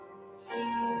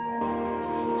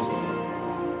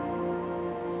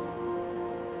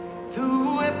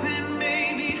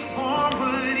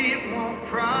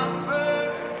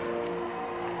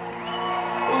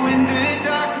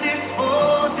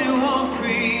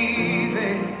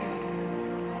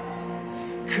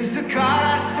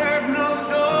God I serve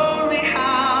knows only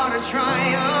how to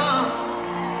triumph.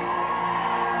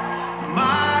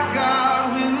 My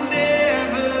God will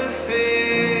never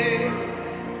fail.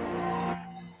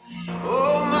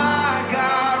 Oh, my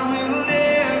God will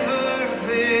never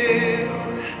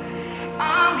fail.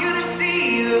 I'm gonna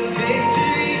see a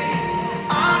victory.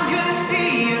 I'm gonna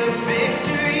see a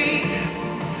victory.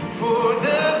 For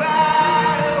the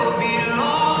battle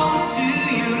belongs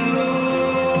to you,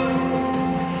 Lord.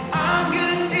 I'm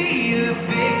gonna see a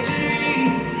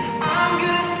victory. I'm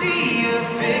gonna see a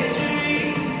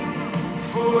victory.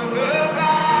 For the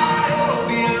battle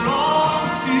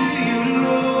belongs to you,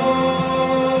 Lord.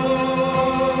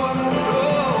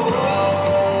 Oh,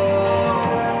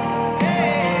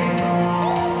 hey.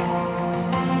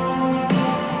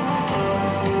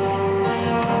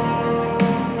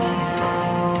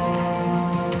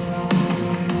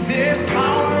 There's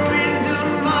power in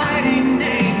the mighty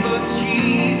name of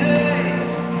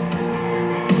Jesus.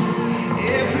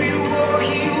 Every war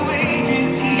he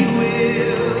wages, he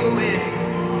will win.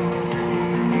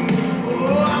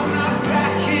 Oh, I'm not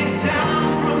backing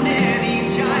down from any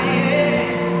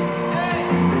giant.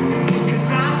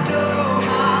 'Cause I know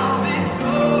how this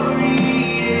story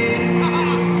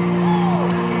ends.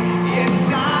 Yes,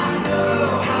 I know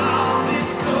how this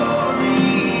story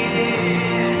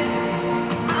ends.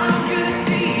 I'm gonna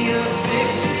see a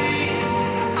victory.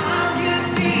 I'm gonna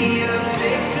see a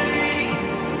victory.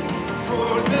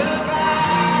 For the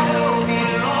battle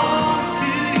belongs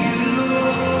to you,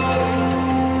 Lord.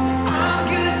 I'm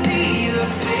gonna see a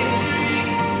victory.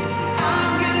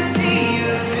 I'm gonna see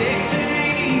a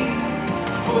victory.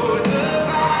 For the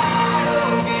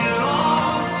battle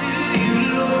belongs to you,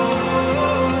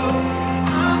 Lord.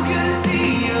 I'm gonna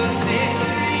see a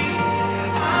victory.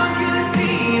 I'm gonna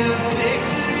see a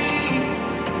victory.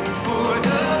 For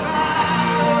the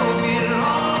battle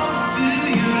belongs to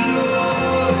you,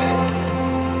 Lord.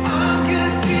 I'm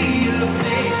gonna see a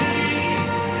victory.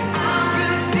 I'm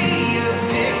gonna see a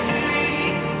victory.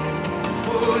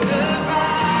 For the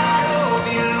battle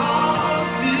belongs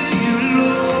to you,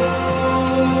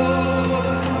 Lord.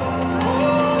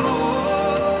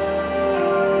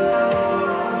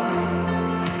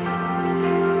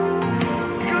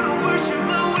 Gonna worship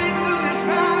my way through this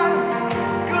battle.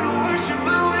 Gonna worship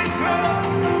my way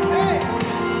through. Hey.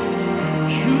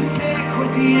 You take what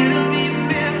the enemy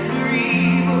meant for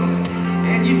evil,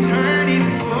 and you turn it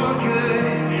for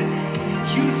good.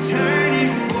 You turn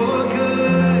it for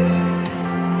good.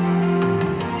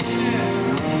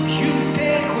 You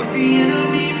take what the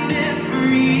enemy meant for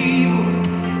evil,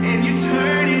 and you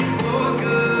turn it for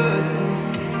good.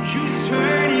 You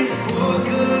turn it for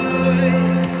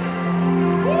good.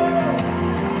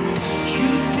 You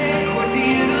take what the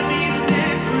enemy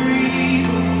meant for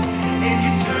evil, and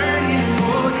you turn it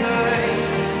for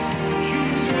good. You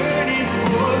turn it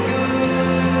for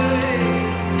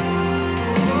good.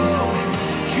 Oh,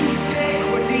 you take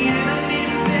what the enemy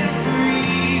meant for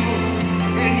evil,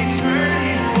 and you turn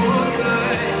it for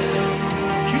good.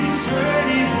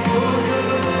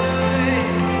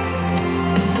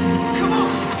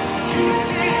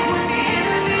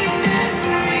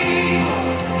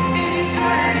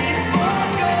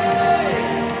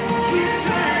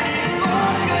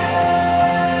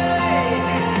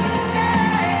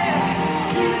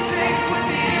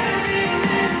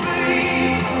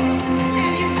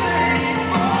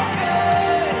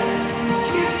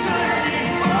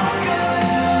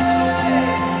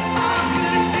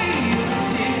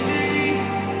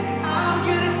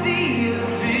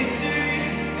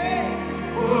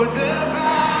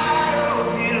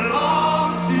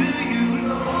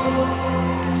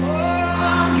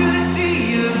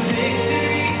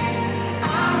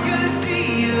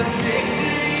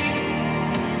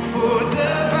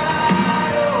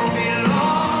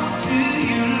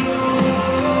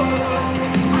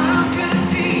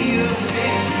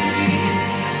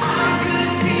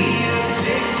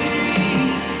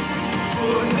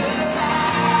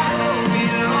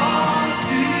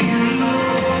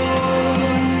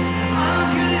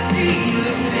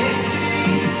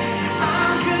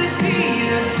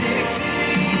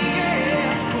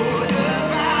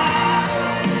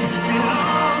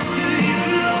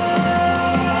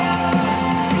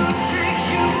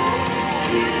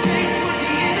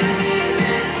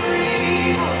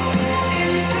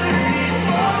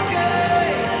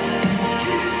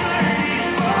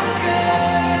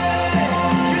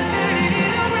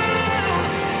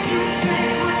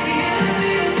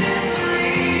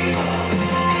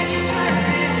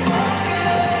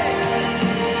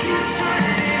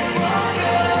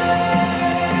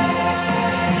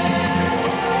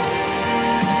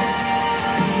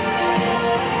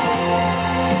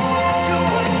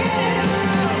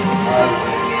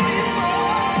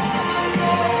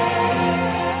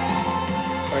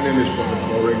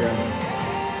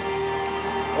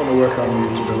 want to welcome you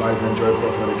to the Life and Joy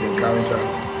Prophetic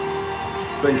Encounter.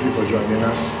 Thank you for joining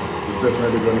us. It's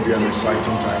definitely going to be an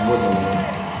exciting time with the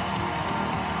Lord.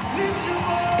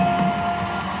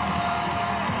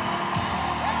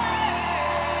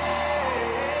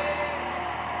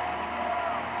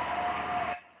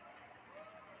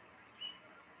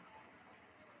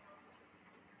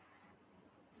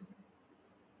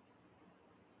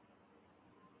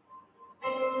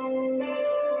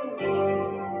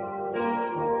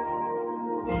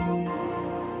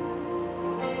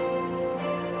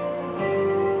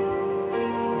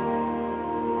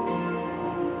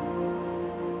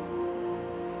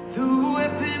 The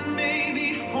weapon may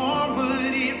be formed,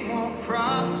 but it won't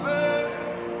prosper.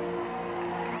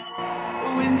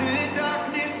 When the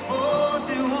darkness falls,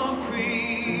 it won't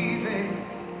prevail.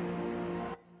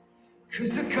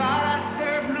 'Cause the God I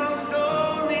serve knows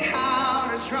only how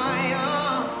to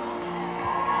triumph.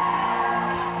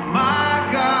 My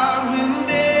God will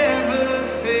never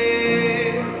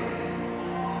fail.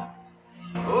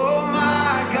 Oh,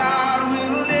 my God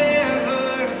will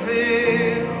never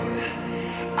fail.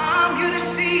 I'm gonna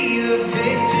see a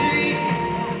victory.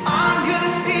 I'm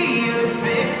gonna see a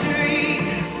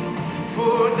victory.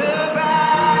 For the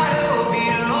battle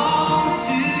belongs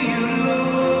to you,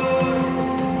 Lord.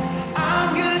 I'm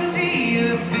gonna see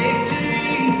a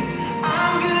victory.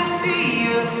 I'm gonna see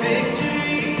a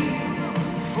victory.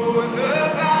 For the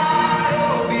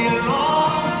battle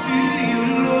belongs to you,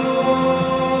 Lord.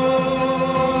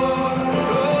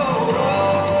 Oh,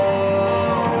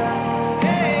 oh,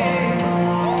 hey.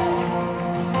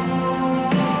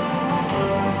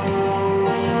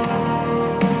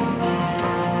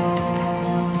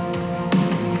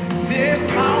 There's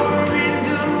power in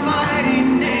the mighty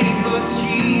name of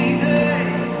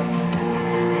Jesus.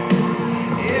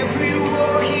 Every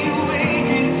war he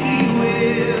wages, he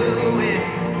will win.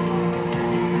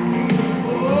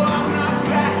 Oh, I'm not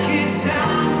backing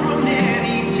down from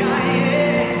any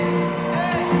giant.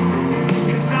 Hey.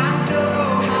 'Cause I know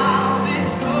how this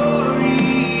story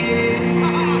ends.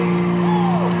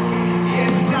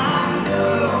 Yes, I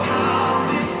know how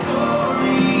this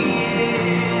story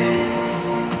ends.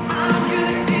 I'm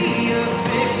gonna see a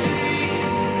victory.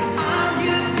 I'm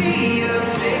gonna see a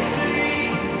victory.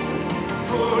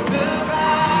 For the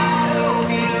battle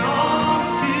belongs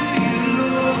to you,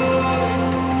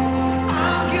 Lord.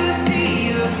 I'm gonna see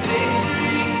a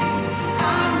victory.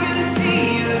 I'm gonna see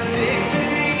a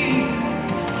victory.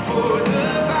 For the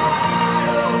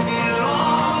battle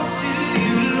belongs to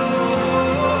you,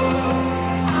 Lord.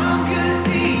 I'm gonna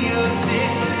see a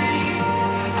victory.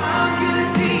 I'm gonna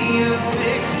see a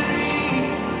victory.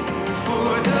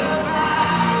 For the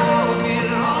battle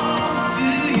belongs to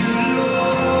you,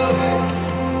 Lord.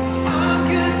 I'm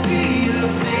gonna see a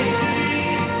victory.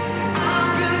 I'm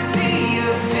gonna see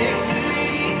a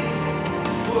victory.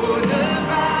 For the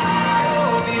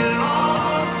battle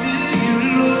belongs to you,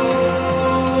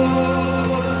 Lord.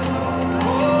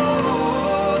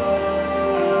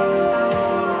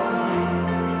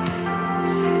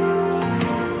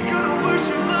 Gonna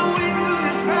worship my way through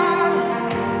this battle.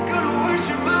 Gonna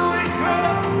worship my way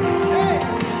through. Hey.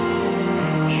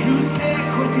 You take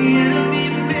what the enemy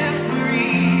meant for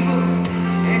evil,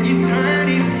 and you turn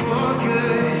it for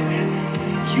good.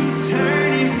 You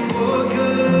turn it for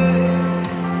good.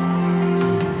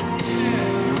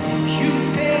 You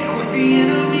take what the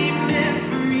enemy meant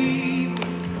for evil.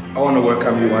 I want to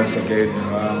welcome you once again.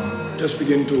 Just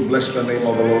begin to bless the name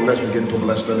of the Lord. Let's begin to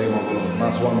bless the name of the Lord.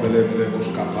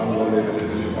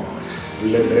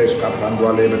 Lebres capando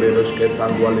a lebelebos que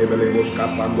pando a lebelebos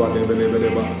capando a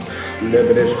lebeleba.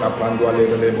 Lebres capando a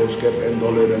lebelebos que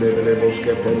pendo lebelebos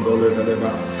que pendo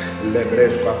lebeleba.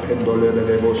 Lebres capendo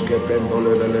lebelebos que pendo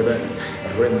lebelebe.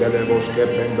 Rendelebos que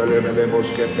pendo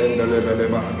lebelebos que pendo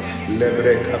lebeleba.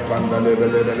 Lebre capanda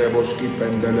lebelebos que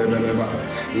pendo lebeleba.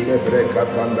 Lebre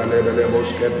capanda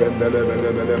lebelebos que pendo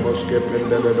lebelebos que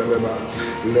pendo lebeleba.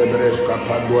 Lebres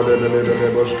capando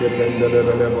lebelebos que pendo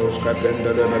lebelebos que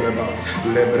pendo lebeleba.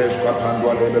 Lebres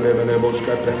capando lebelebos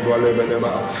que pendo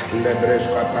lebeleba. Lebres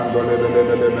capando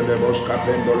lebelebos que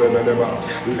pendo lebeleba.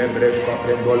 Lebres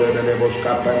capendo lebelebos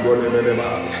que pendo lebeleba.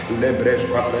 Lebres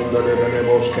capendo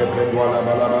lebelebos que pendo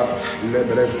alabalaba.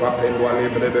 Lebres capendo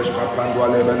lebelebos que pendo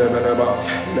lebeleba.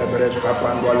 Lebres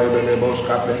capando lebelebos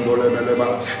que pendo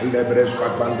lebeleba. Lebres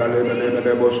capando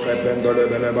lebelebos que pendo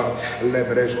lebeleba.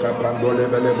 Lebres capando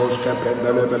lebelebos que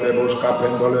pendo lebelebos que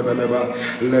pendo lebeleba.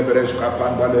 Lebres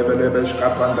capando lebelebos que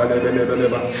pendo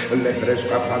lebeleba. Lebres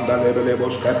capando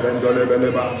lebelebos que pendo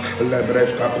lebeleba.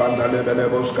 Lebres capando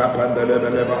lebelebos que pendo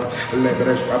lebeleba.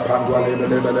 Lebres capando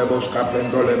lebelebos lebos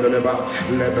kapendo lebeleba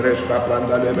lebres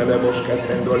kapanda lebelebos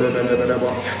kapendo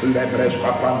lebeleba lebres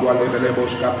kapando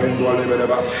lebelebos kapendo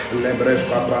lebeleba lebres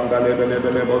kapanda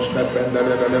lebelebos kapendo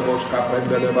lebelebos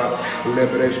kapendo leba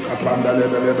lebres kapanda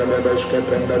lebelebos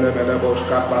kapendo lebelebos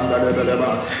kapanda lebeleba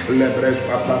lebres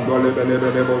kapando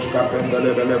lebelebos kapendo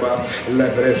lebeleba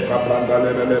lebres kapanda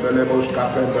lebelebos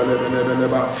kapendo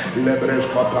lebeleba lebres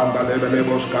kapanda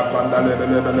lebelebos kapanda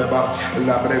lebeleba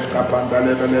labres kapanda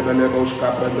lebelebos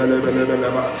kapanda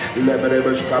lebeleba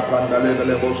lebres kapanda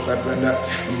lebelebos kapanda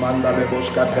manda lebos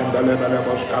kapanda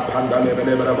lebelebos kapanda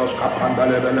lebelebos kapanda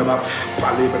lebeleba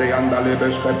palibre anda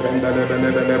lebes kapanda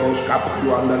lebelebos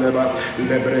kapanda anda leba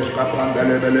lebres kapanda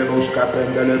lebelebos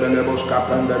kapanda lebelebos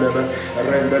kapanda lebe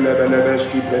rende lebelebes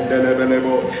kapanda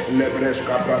lebelebo lebres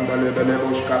kapanda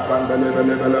lebelebos kapanda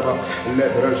lebeleba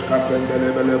lebres kapanda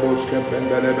lebelebos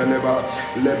kapanda lebeleba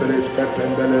lebres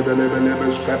kapanda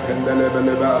lebelebos kapanda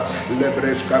lebeleba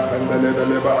lebres kapanda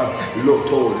lebeleba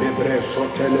loto lebres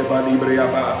soteleba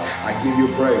libriaba. I give you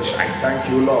praise, I thank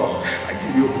you Lord, I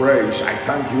give you praise, I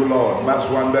thank you Lord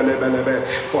Maswanda lebelebe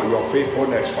for your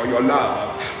faithfulness, for your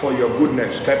love, for your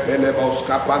goodness. Kepelebos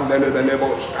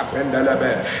kapandelebelebos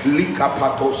kapendelebe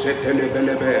likapato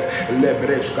setelebelebe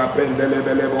lebres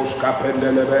kapendelebelebos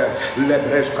kapendelebe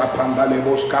lebres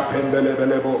kapandalebos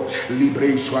kapendelebelebo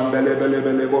libres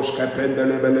wandelebelebelebos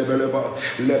kapendelebelebelebo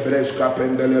lebres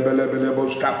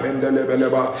kapendelebelebelebos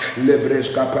kapendelebeleba lebres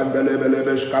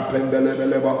kapendelebelebos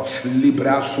kapendelebelebo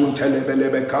libras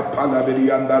suntelebelebe kapala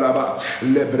biriandalaba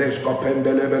lebres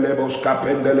kapendelebelebos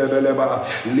kapendelebeleba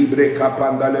libre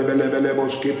kapanda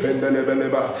lebelebelebos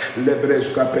kapendelebeleba lebres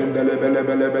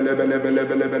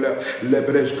kapendelebelebelebelebelebelebele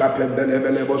lebres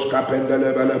kapendelebelebos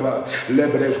kapendelebeleba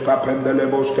lebres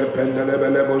kapendelebos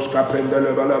kapendelebelebos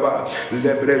kapendelebeleba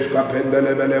lebres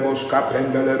kapendelebelebos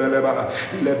kapendelebeleba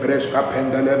lebres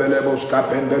kapendelebelebos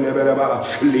kapendelebeleba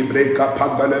libre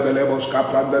kapendelebelebos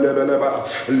kapendelebeleba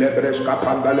lebres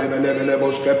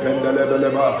kapendelebelebos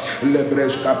kapendelebeleba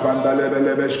lebres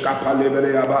kapendelebelebos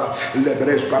kapalebeleba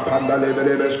lebres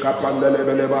kapendelebelebos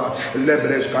kapendelebeleba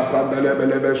lebres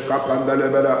kapendelebelebos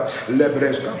kapendelebeleba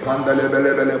lebres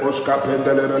kapendelebelebos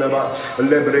kapendelebeleba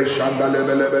lebres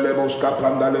shandalebelebos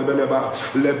kapendelebeleba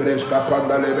lebres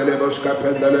kapendelebelebos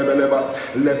kapendelebeleba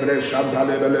lebres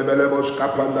shandalebelebos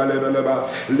kapendelebeleba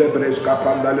lebres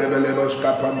kapendelebelebos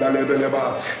kapendelebeleba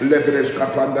lebres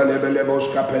kapendelebelebos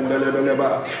kapendelebeleba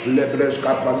lebres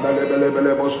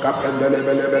kapendelebelebos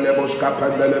kapendelebelebos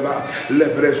kapendeleba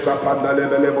lebres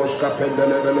kapendelebelebos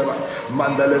kapendelebeleba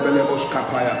mandelebelebos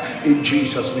kapaya. In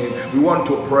Jesus' name we want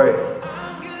to pray.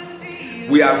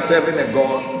 We are serving a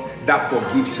God that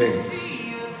forgives sins.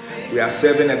 We are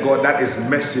serving a God that is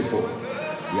merciful.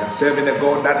 We are serving a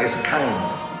God that is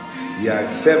kind. We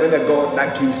are serving a God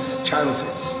that gives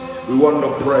chances. We want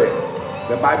to pray.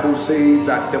 The Bible says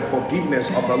that the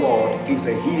forgiveness of the Lord is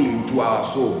a healing to our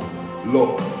soul.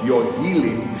 Look, your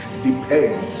healing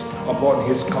depends upon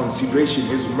His consideration,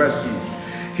 His mercy.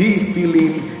 He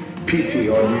feeling pity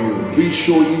on you, He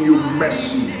showing you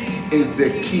mercy is the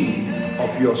key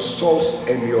of your source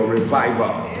and your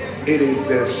revival. It is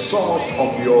the source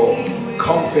of your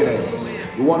confidence.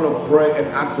 We want to pray and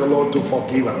ask the Lord to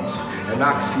forgive us and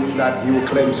ask Him that He will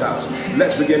cleanse us.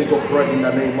 Let's begin to pray in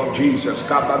the name of Jesus.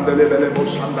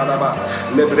 Kapandelebelebos sandalaba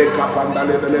lebre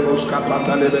kapandelebelebos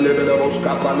kapandelebelebos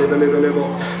kapandelebelebos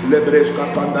lebres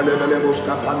kapandelebelebos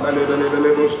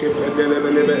kapandelebelebos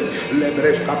kependelebelebe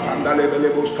lebres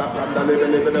kapandelebelebos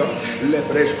kapandelebelebos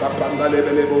lebres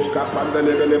kapandelebelebos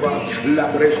kapandelebeleba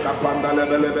labres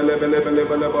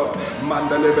kapandelebelebelebelebeleba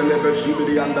mandelebelebos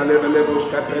ibriandelebelebos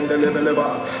kapendelebeleba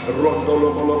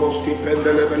rondolobos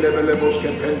kependelebelebelebos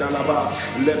kependalaba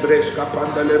lebres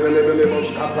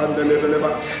kapandelebelebelebos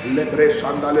kapandelebeleba lebres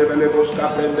andalebelebos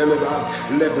kapendeleba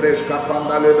lebres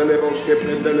kapandelebelebos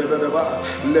kependelebeleba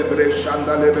lebres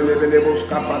andalebelebelebos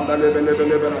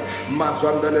kapandelebelebeleba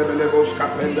mazandelebelebos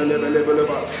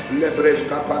kapendelebelebeleba lebres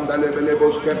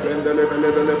kapandelebelebos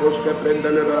kependelebelebelebos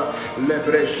kependeleba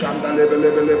lebres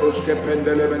andalebelebelebos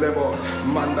kependelebelebo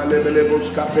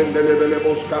mandalebelebos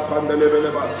kapendelebelebos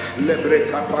kapandelebeleba lebre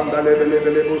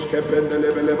kapandelebelebelebos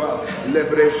kependelebeleba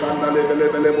lebres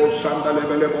andalebelebelebos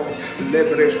sandalebelebo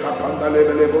lebres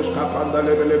kapandelebelebos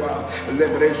kapandelebeleba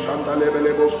lebres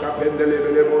andalebelebos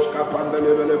kapendelebelebos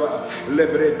kapandelebeleba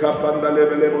lebre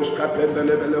kapandelebelebos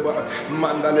kapendelebeleba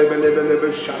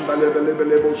mandalebelebelebos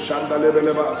sandalebelebelebos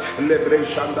sandalebeleba lebres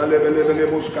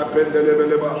sandalebelebelebos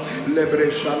kapendelebeleba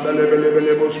lebres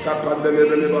sandalebelebelebos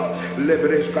kapandelebeleba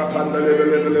lebres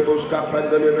kapandelebelebelebos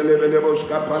kapandelebelebos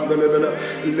kapandelebeleba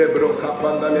lebro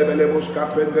kapandelebelebos lebelebos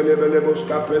kapendelebelebos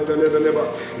kapendelebeleba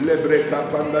lebre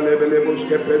kapandelebelebos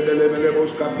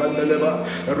kapendelebelebos kapandeleba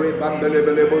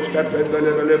rebandelebelebos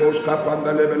kapendelebelebos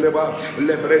kapandelebeleba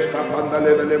lebres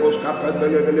kapandelebelebos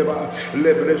kapendelebeleba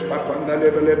lebres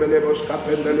kapandelebelebos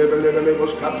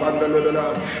kapendelebelebos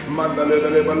kapandelebela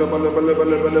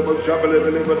mandalebelebelebelebelebelebos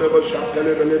jabalebelebelebos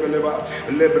shadelebelebeleba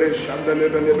lebres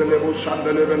shandelebelebelebos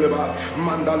shandelebeleba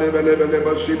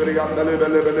mandalebelebelebos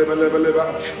sibriandalebelebelebeleba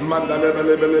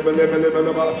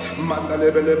mandalebelebelebelebeleba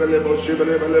mandalebelebelebos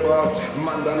sibrelebeleba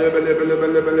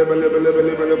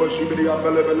mandalebelebelebelebelebelebelebos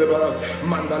sibriandalebeleba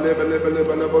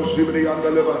mandalebelebelebelebos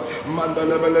sibriandaleba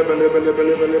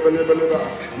mandalebelebelebelebelebelebeleba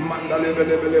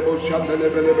mandalebelebelebos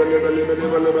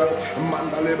shandelebelebelebelebeleba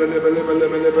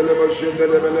mandalebelebelebelebelebelebos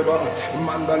shandelebeleba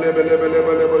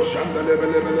mandalebelebelebelebos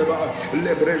shandelebelebeleba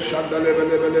lebre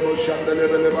shandelebelebelebos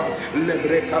shandelebeleba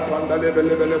lebre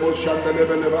kapandalebelebelebos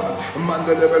shandelebeleba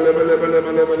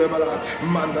mandalebelebelebelebelebeleba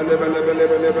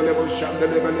mandalebelebelebelebelebos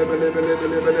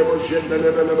shandelebelebelebelebelebos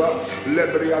shandelebeleba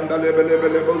lebre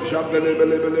andalebelebelebos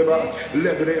shandelebelebeleba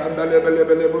lebre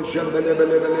andalebelebelebos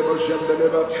shandelebelebelebos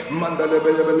shandeleba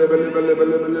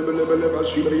mandalebelebelebelebelebelebelebelebeleba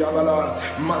sibriyabala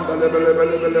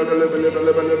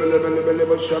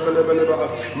mandalebelebelebelebelebelebelebelebelebos shandelebeleba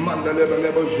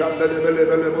mandalebelebos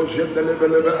shandelebelebelebos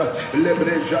shandelebeleba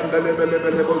lebre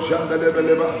shandelebelebelebos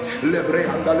shandelebeleba lebre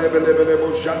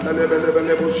andalebelebelebos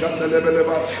shandelebelebelebos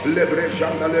shandelebeleba lebre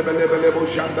shandelebelebelebos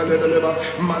shandelebeleba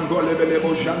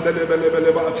mandolebelebos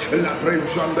shandelebelebeleba lebre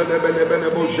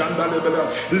shandelebelebelebos shandelebeleba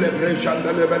lebre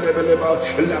shandelebelebeleba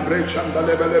lebre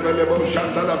shandelebelebelebos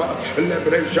shandeleba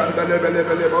lebre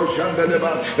shandelebelebelebos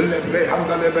shandeleba lebre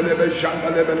handalebelebelebos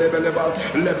shandelebeleba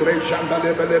lebre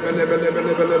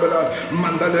shandelebelebelebelebelebeleba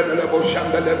mandalebelebos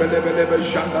shandelebelebelebos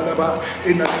shandeleba.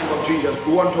 In the name of Jesus,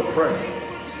 we want to pray.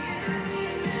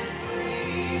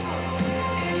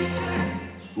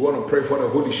 We want to pray for the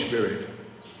Holy Spirit.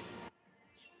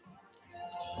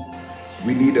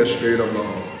 We need the Spirit of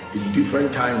God in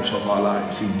different times of our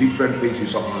lives, in different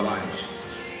phases of our lives.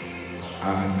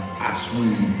 And as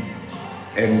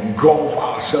we engulf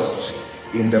ourselves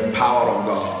in the power of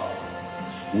God,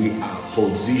 we are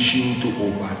positioned to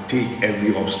overtake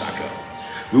every obstacle.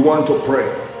 We want to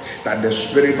pray that the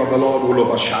Spirit of the Lord will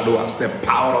overshadow us, the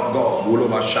power of God will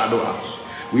overshadow us.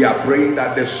 We are praying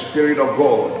that the Spirit of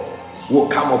God will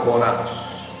come upon us.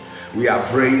 We are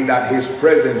praying that His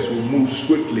presence will move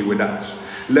swiftly with us.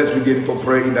 Let's begin to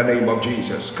pray in the name of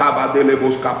Jesus.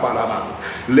 Kabadelebos kapalaba,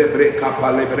 lebre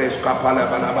kapalebres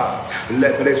kapalabalaba,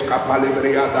 lebres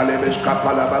kapalebreada lebes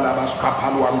kapalabalabas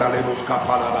kapaluandalebos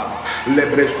kapalaba,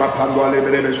 lebres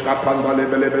kapandalebres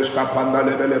kapandalebelebes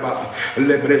kapandalebeleba,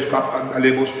 lebres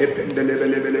kapandalebos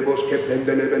kependelebelebelebos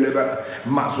kependelebeleba,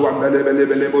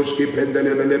 mazwandelebelebelebos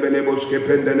kependelebelebelebos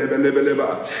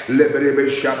kependelebelebeleba,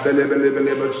 lebrebes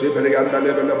shadelebelebelebos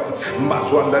sebriandalebeleba,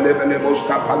 mazwandelebelebos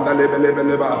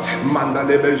kapandalebelebeleba,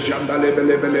 mandalebe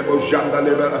jandalebelebelebo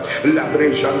jandalebe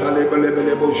labre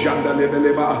jandalebelebelebo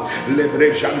jandalebeleba lebre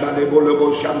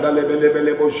jandalebelebo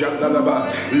jandalebelebelebo jandalaba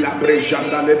labre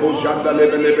jandalebo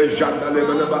jandalebelebe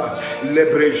jandalebeleba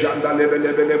lebre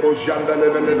jandalebelebelebo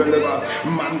jandalebelebeleba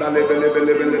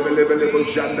mandalebelebelebelebo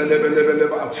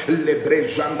jandalebelebeleba lebre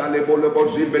jandalebelebo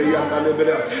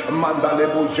zibriandalebeleba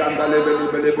mandalebo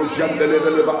jandalebelebelebo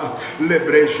jandalebeleba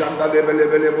lebre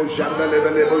jandalebelebelebo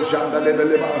jandalebelebo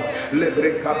jandalebeleba lebre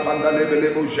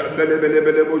kapandalebelebo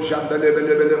jandalebelebelebo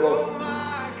jandalebelebelebo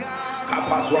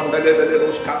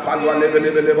kapaswandelebelebos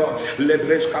kapalwalebelebelebo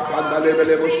lebres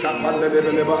kapandalebelebos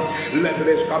kapandalebeleba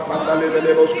lebres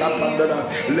kapandalebelebos kapandala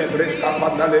lebres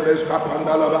kapandalebes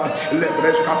kapandalaba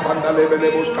lebres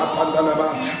kapandalebelebos kapandalaba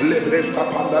lebres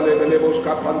kapandalebelebos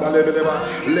kapandalebeleba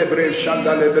lebres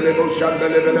shandalebelebos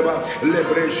shandalebeleba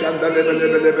lebres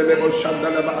shandalebelebelebos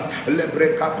shandalaba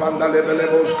lebre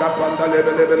kapandalebelebos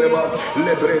kapandalebelebeleba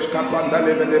lebres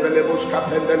kapandalebelebelebos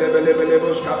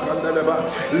kapandalebelebelebos kapandaleba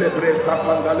lebre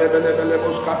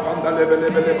kapandalebelebelebos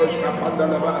kapandalebelebelebos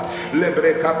kapandalaba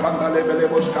lebre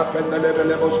kapandalebelebos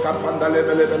kapandalebelebos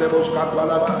kapandalebelebelebos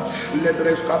kapalaba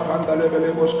lebres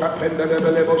kapandalebelebos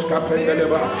kapandalebelebos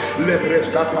kapandaleba lebres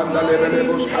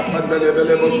kapandalebelebos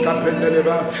kapandalebelebos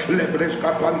kapandaleba lebres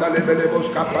kapandalebelebos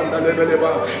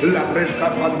kapandalebeleba labres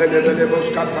kapandalebelebos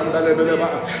kapandalebeleba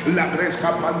labres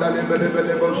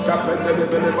kapandalebelebelebos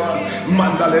kapandalebeleba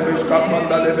mandalebes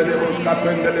kapandalebelebos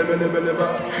kapandalebeleba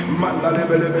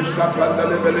Skapanda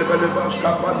lebelebeleba,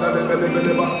 skapanda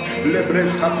lebelebeleba,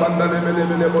 lebres kapanda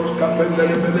lebelebeleba, skapenda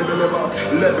lebelebeleba,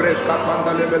 lebres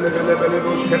kapanda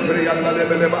lebelebeleba, skeprianda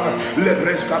lebeleba,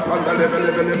 lebres kapanda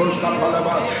lebelebeleba,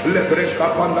 skapalaba, lebres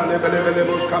kapanda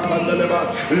lebelebeleba, skapanda leba,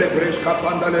 lebres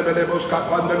kapanda lebelebeleba,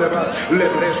 skapanda leba,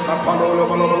 lebres kapanda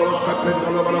lebelebeleba,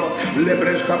 skapenda leba,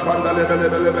 lebres kapanda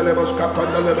lebelebeleba,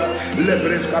 skapanda leba,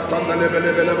 lebres kapanda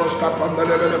lebelebeleba, skapanda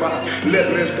leba,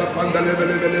 lebres kapanda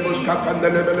lebelebeleba, skapanda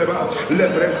leba,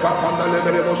 lebres kapanda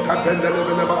lebelebos kapenda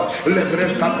lebeleba,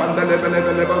 lebres kapanda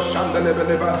lebelebelebos sanda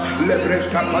lebeleba, lebres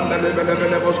kapanda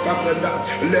lebelebelebos kapenda,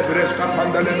 lebres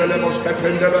kapanda lebelebos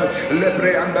kapenda,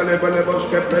 lebre anda lebelebos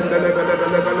kapenda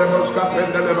lebelebelebos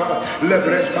kapenda leba,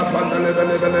 lebres kapanda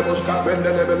lebelebelebos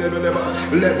kapenda lebelebeleba,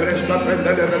 lebres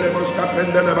kapenda lebelebos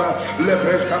kapenda leba,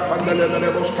 lebres kapanda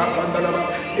lebelebos kapanda leba.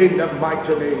 In the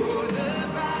mighty name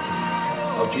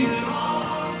of Jesus,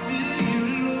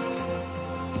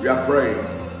 we are praying.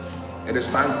 It is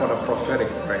time for the prophetic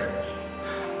prayers.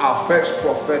 Our first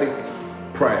prophetic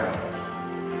prayer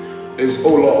is,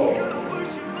 oh Lord,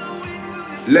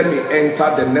 let me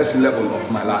enter the next level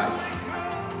of my life.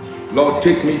 Lord,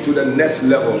 take me to the next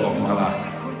level of my life.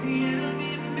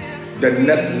 The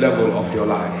next level of your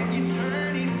life.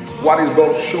 What is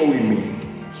God showing me?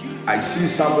 I see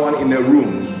someone in a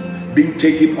room being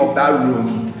taken of that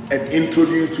room and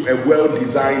introduced to a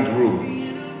well-designed room.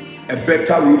 A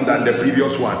better room than the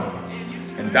previous one.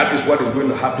 And that is what is going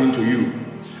to happen to you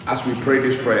as we pray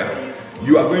this prayer.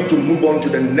 You are going to move on to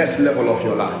the next level of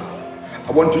your life.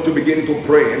 I want you to begin to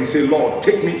pray and say, Lord,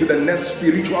 take me to the next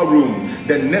spiritual room,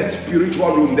 the next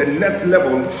spiritual room, the next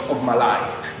level of my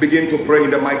life. Begin to pray in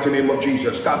the mighty name of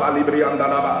Jesus.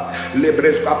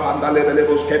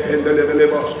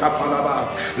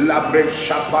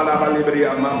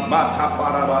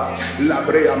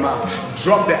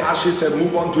 Drop the ashes and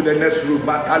move on to the next room.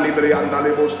 Lebresca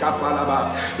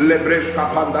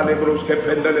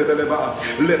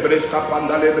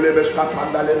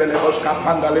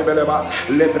pandaleba,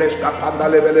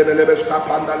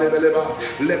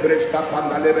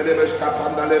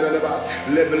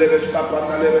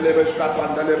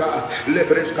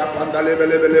 lebresca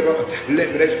pandalebeleba,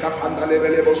 lebresca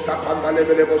pandalebelebos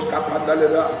capandalebelebos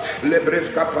capandaleba,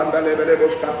 lebresca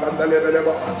pandalebelebos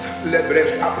capandalebeleba,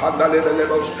 lebresca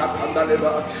pandalebelebos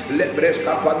capandaleba,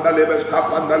 lebresca pandalebes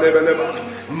capandalebeleba,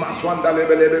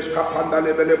 maswandalebelebes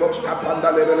capandalebelebos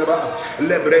capandalebeleba,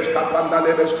 lebresca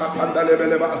pandalebes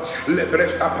capandalebeleba,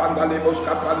 lebresca pandalebos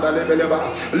capandalebeleba,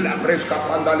 la bresca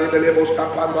pandalebelebos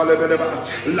capandalebeleba,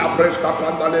 la bresca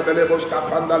pandalebelebos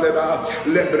capandaleba,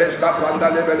 lebresca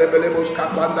pandalebelebos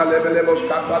capandalebelebos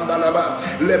capandaleba,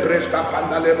 lebresca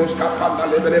pandalebos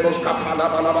capandalebelebos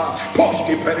capandaleba,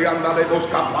 poski periandalebos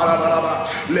capandaleba,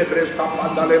 lebresca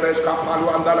pandalebes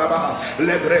capaluandaleba,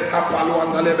 lebresca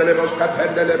paluandalebelebos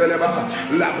capendelebeleba,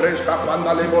 la bresca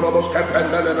pandalebos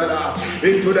capendelebela,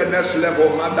 into the next level,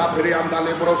 manda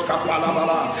periandalebros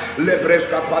capalabala,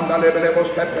 lebresca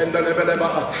pandalebelebos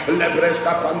capendelebeleba,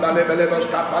 lebresca pandalebelebos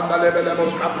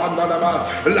capandalebelebos capandaleba,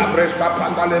 la bresca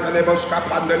pandalebelebos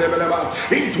capandelebeleba,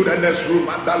 into the next room,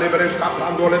 manda lebresca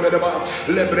pandolebeleba,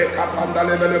 lebresca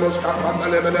pandalebelebos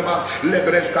capandalebeleba,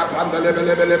 lebresca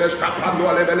pandalebelebos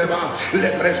capandolebeleba,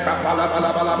 lebresca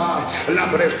palabalaba, la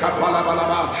bresca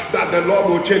palabalaba, that the Lord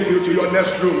will take you to your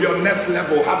next room, your next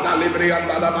level. Hada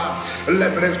lebriandalaba,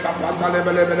 lebresca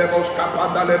pandalebelebos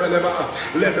capandalebeleba,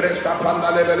 lebresca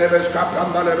pandalebelebos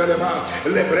capandalebeleba,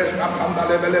 lebresca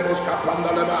pandalebelebos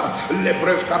capandaleba,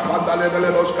 lebresca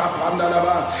pandalebelebos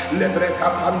capandaleba, lebresca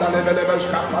pandalebelebos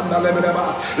capandalebeleba,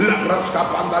 la bresca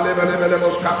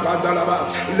pandalebelebos capandaleba,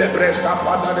 lebresca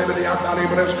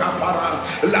pandalebelebos para,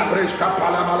 la bresca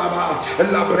palabalaba,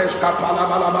 la bresca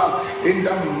palabalaba, in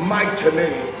the mighty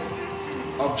name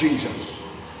of Jesus.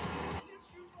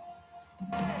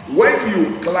 When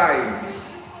you climb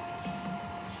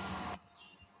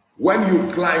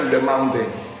the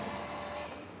mountain,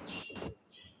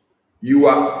 you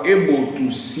are able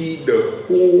to see the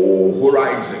whole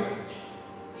horizon.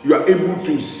 You are able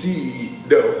to see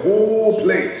the whole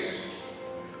place.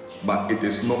 But it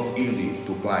is not easy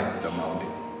to climb the mountain.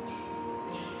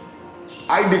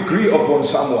 I decree upon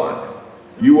someone,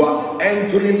 you are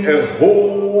entering a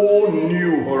whole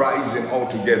new horizon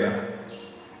altogether.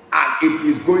 And it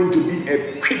is going to be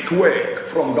a quick work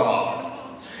from God.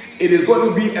 It is going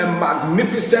to be a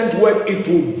magnificent work. It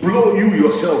will blow you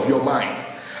yourself, your mind.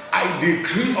 I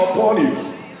decree upon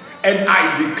you and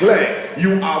I declare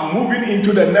you are moving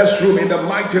into the next room in the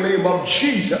mighty name of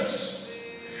Jesus.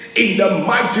 In the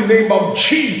mighty name of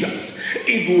Jesus,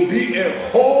 it will be a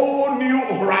whole new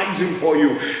horizon for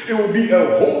you. It will be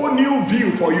a whole new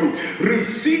view for you.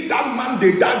 Receive that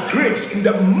mandate, that grace in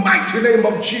the mighty name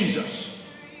of Jesus.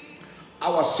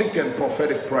 Our second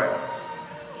prophetic prayer.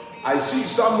 I see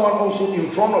someone also in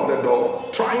front of the door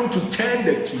trying to turn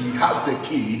the key, has the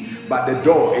key, but the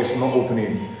door is not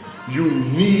opening. You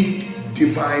need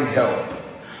divine help.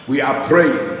 We are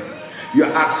praying. You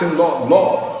are asking,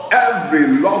 Lord,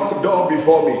 every locked door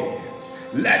before me,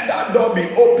 let that door be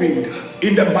opened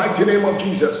in the mighty name of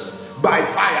Jesus by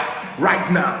fire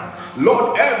right now.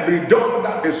 Lord, every door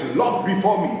that is locked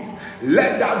before me,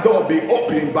 let that door be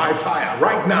opened by fire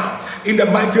right now in the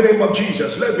mighty name of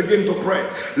Jesus. Let's begin to pray.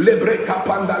 Lebre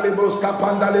kapanda lebos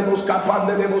kapanda lebos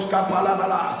kapanda lebos kapala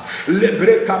bala.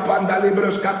 Lebre kapanda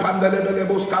lebos kapanda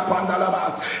lebos kapanda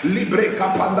laba. Libre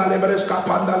kapanda lebres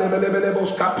kapanda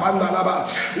lebos kapanda laba.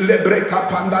 Lebre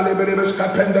kapanda lebos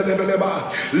kapanda lebeleba.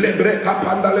 Lebre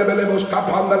kapanda lebos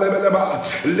kapanda lebeleba.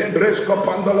 Lebres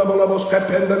kapanda lebos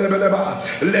kapanda lebeleba.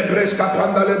 Lebres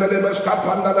kapanda lebos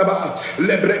kapanda laba.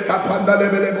 Lebre kapanda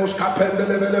lebelebos kapanda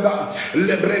lebeleba.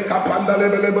 Lebre kapanda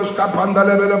lebelebos kapanda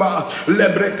lebeleba.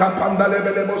 Lebre kapanda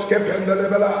lebelebos kapanda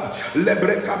lebela.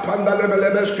 Lebre kapanda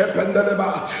lebelebos kapanda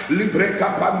leba. Libre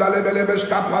kapanda lebelebos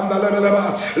kapanda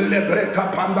lebeleba. Lebre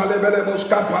kapanda lebelebos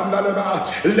kapanda leba.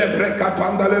 Lebre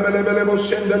kapanda lebelebos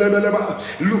sende lebeleba.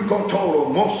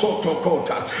 Lukotoro mosoto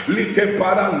kota. Like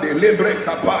parande lebre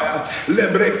kapaya.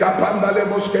 Lebre kapanda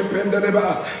lebos kapanda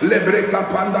leba. Lebre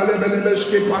kapanda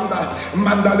lebelebos kapanda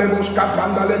manda lebos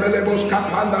kapanda lebelebos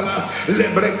kapanda la.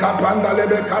 Lebre kapanda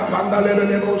lebe kapanda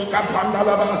lebelebos kapanda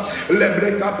laba.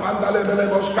 Lebre kapanda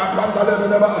lebelebos kapanda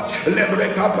lebeleba.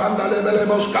 Lebre kapanda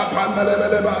lebelebos kapanda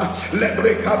lebeleba.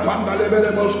 Lebre kapanda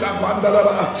lebelebos kapanda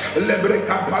laba. Lebre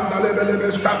kapanda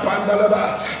lebelebos kapanda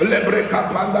laba. Lebre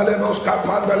kapanda lebos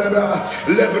kapanda leba.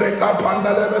 Lebre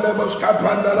kapanda lebelebos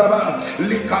kapanda laba.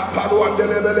 Lika paruande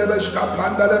lebelebos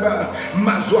kapanda leba.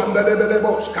 Mazuanda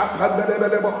lebelebos kapanda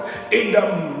lebelebo. In the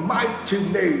mighty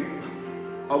name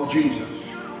of Jesus.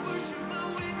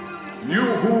 You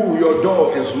who your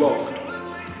door is locked.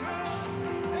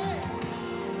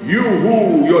 You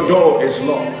who your door is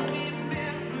locked.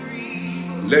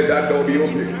 Let that door be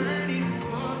open.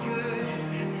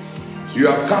 You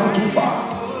have come too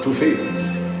far to fail.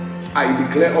 I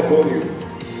declare upon you.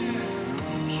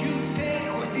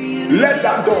 Let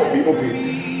that door be open.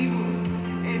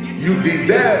 You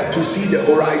deserve to see the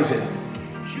horizon.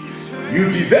 You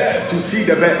deserve to see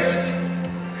the best.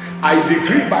 I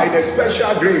decree by the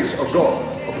special grace of God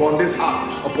upon this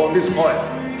house, upon this oil,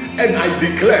 and I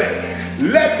declare,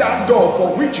 let that door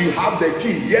for which you have the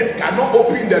key yet cannot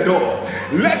open the door,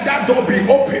 let that door be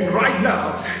open right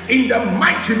now in the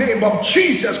mighty name of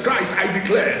Jesus Christ. I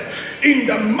declare, in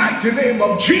the mighty name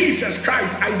of Jesus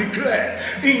Christ, I declare,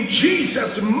 in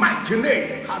Jesus' mighty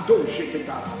name.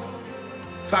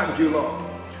 Thank you, Lord.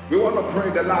 We want to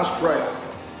pray the last prayer.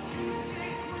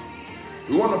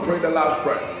 We want to pray the last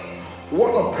prayer. We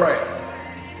want to pray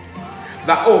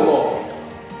that, oh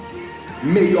Lord,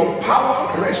 may your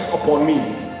power rest upon me,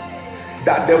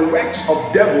 that the works of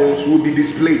devils will be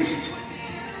displaced.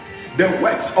 The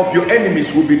works of your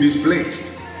enemies will be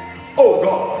displaced. Oh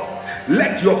God,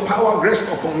 let your power rest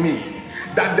upon me,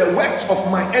 that the works of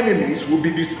my enemies will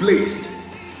be displaced.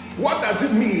 What does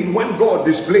it mean when God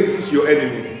displaces your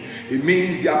enemy? It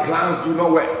means their plans do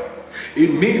not work.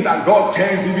 It means that God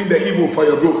turns even the evil for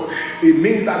your good. It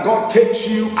means that God takes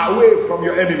you away from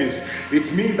your enemies.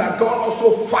 It means that God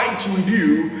also fights with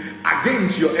you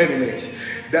against your enemies.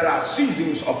 There are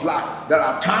seasons of life. There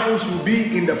are times you'll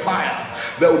be in the fire.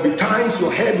 There will be times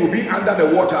your head will be under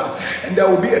the water. And there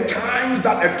will be times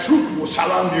that a truth will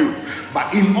surround you.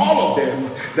 But in all of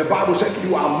them, the Bible said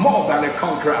you are more than a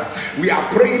conqueror. We are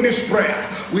praying this prayer.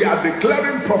 We are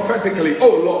declaring prophetically,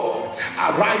 oh Lord,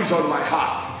 arise on my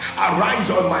behalf. Arise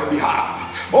on my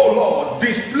behalf. Oh Lord,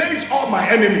 displace all my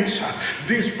enemies.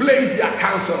 Displace their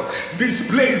counsel.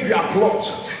 Displace their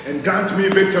plots. And grant me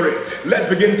victory. Let's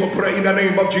begin to pray in the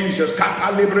name of Jesus.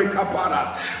 Kata libre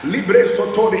kapara. Libre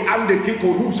sotori ande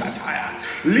kito rusataya.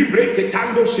 Libre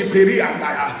ketando siperi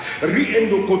andaya.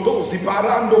 Riendo koto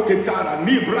siparando ketara.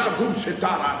 Nibra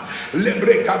dusetara.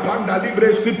 Libre kapanda libre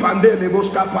skipande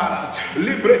lebos kapara.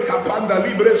 Libre kapanda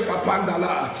libre skapanda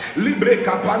la. Libre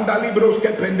kapanda libros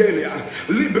kependelia.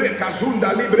 Libre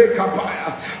kazunda libre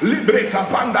kapaya. Libre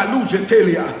kapanda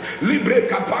luzetelia. Libre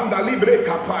kapanda libre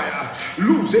kapaya.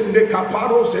 Luzende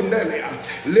kaparo zendelia.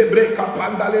 Libre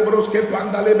kapanda lebros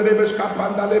kepanda lebres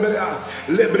kapanda lebrea.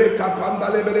 Libre kapanda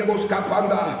lebros kapanda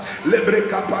panda,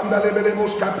 lebreka panda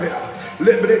lebelemos kapea,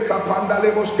 lebreka panda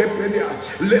lemos kepenia,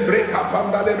 lebreka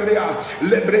panda lebelia,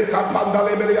 lebreka panda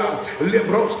lebelia,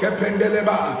 lebros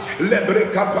kependeleba,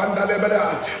 lebreka panda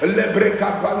lebelia,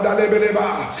 lebreka panda lebeleba,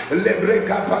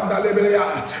 lebreka panda lebelia,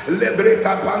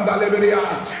 lebreka panda lebelia,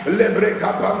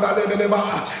 lebreka panda lebeleba,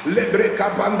 lebreka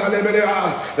panda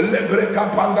lebelia, lebreka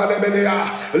panda lebelia,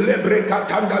 lebreka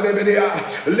tanda lebelia,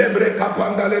 lebreka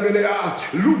panda lebelia,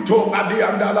 luto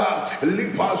badiandala,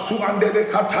 lipa suandele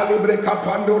kata lebreka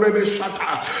pando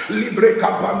rebeshata, libreka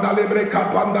panda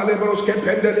lebreka panda lebros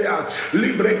kependelia,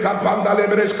 libreka panda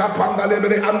lebres kapanda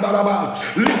lebre andalaba,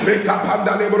 libreka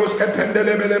panda lebros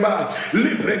kependelebeleba,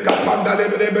 libreka panda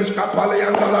lebres kapale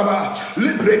andalaba,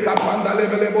 libreka panda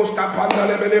lebelebos kapanda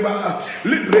lebeleba,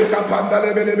 libreka panda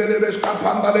lebelebes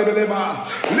kapanda lebeleba,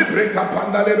 libreka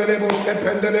panda lebelebos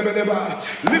kependelebeleba,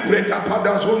 libreka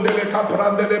panda zundele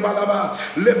kaprandeleba,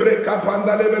 libreka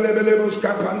panda lebelebos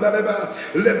kapanda leba,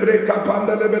 libreka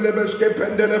panda lebelebes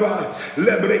kependeleba,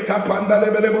 libreka panda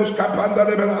lebelebos kapanda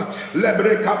lebela,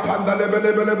 libreka panda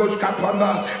lebelebos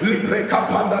kapanda, libreka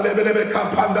panda lebelebe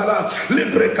kapanda la,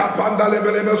 libreka panda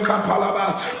lebelebos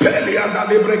kapalaba, pelianda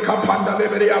libreka panda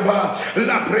lebeliaba,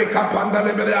 la breka panda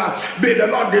lebelea. May the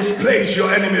Lord displace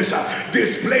your enemies,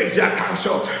 displace their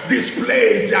counsel,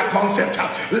 displace their concept.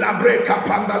 La breka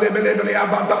panda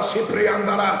lebeliaba da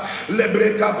sipriandala,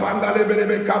 lebreka panda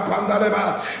lebelebe kapanda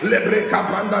leba, lebreka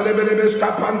panda lebelebe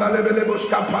skapanda lebelebe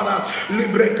skapala,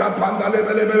 libreka panda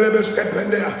lebelebe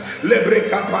skapendea,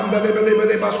 lebreka panda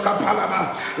lebelebe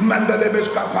skapala, mandalebe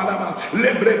skapala,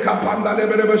 lebreka panda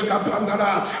lebelebe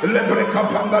skapanda, lebreka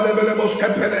panda lebelebe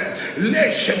skapele,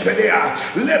 le shepelea,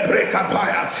 lebreka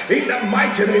paya. In the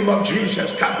mighty name of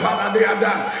Jesus, kapala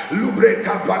deada,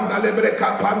 lubreka panda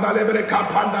lebreka panda lebreka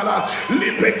panda la,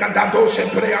 libreka dado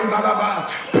sepreandala ba,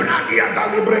 pragia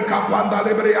da libreka panda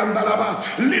lebreandala ba,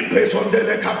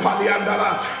 lipesondele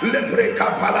kapaliandala,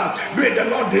 lebreka pala. May the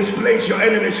Lord displace your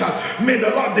enemies. May the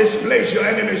Lord displace your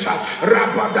enemies.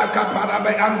 Rabada kapara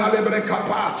be anda lebreka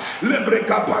pa,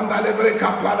 lebreka panda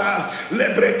lebreka pala,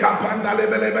 lebreka panda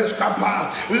lebelebes kapa,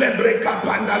 lebreka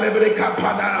panda lebreka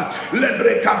pada,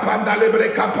 lebreka panda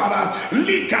lebreka para,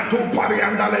 likatu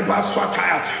parianda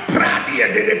lebaswata,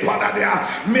 pradia de pada dia.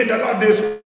 May the Lord displace.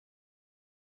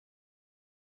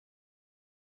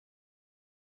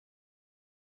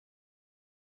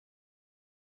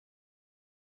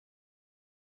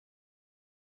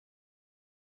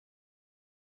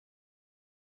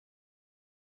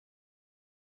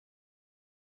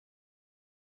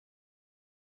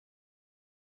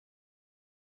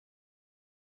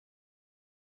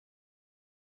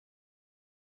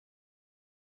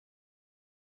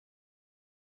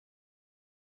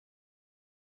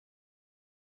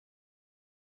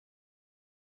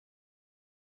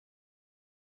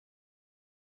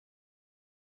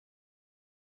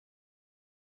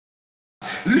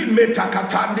 Limeta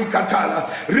katandi katala,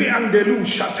 riandelu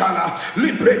shatala,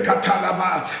 libre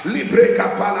katalaba, libre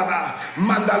kapalaba,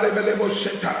 mandalebelebo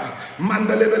shetala,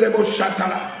 mandalebelebo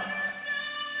shatala.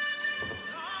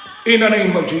 In the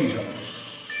name of Jesus,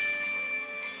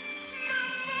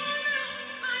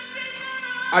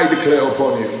 I declare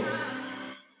upon you,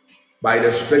 by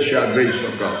the special grace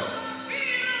of God,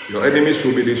 your enemies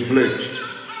will be displaced,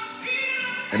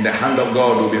 and the hand of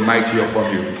God will be mighty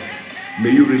upon you.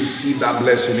 May you receive that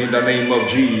blessing in the name of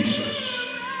Jesus.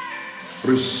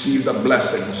 Receive the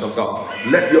blessings of God.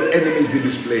 Let your enemies be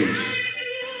displaced.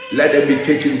 Let them be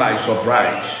taken by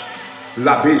surprise.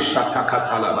 Labe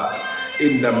shatakatalaba.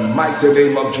 In the mighty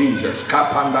name of Jesus.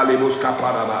 Kapandalebos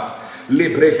kaparaba.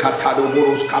 Libre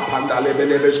katadoboros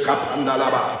kapandalebelebes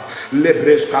kapandalaba.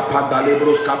 Libres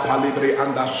kapandalebros kapalibre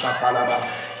anda shatalaba.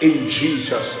 In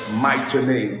Jesus' mighty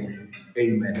name.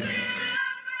 Amen.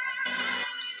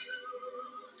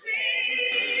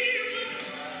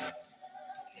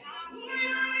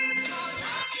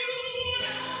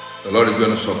 The Lord is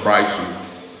going to surprise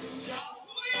you.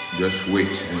 Just wait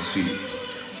and see.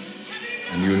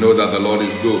 And you know that the Lord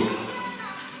is good.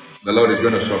 The Lord is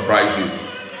going to surprise you.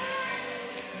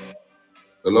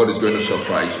 The Lord is going to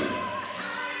surprise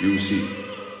you. You will see.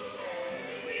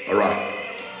 All right.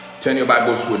 Turn your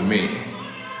Bibles with me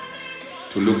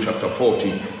to Luke chapter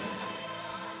 14.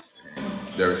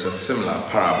 There is a similar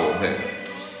parable there.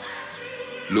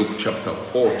 Luke chapter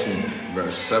 14,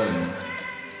 verse 7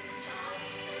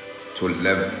 to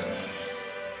 11.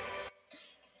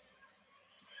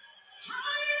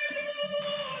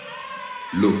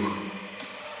 Luke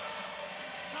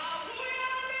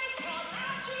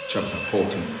chapter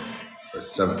 14,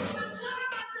 verse 7.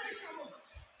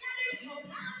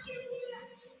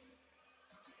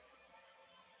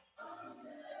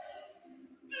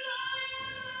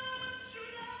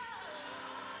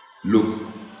 Luke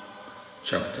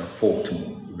chapter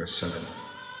 14, verse 7.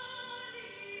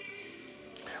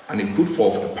 And he put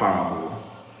forth a parable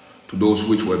to those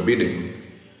which were bidding,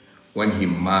 when he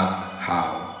marked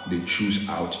how they choose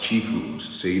out chief rooms,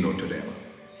 saying unto them,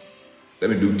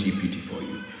 let me do TPT for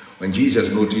you. When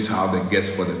Jesus noticed how the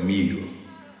guests for the meal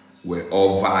were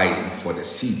all vying for the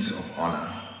seats of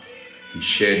honor, he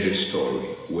shared this story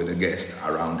with the guests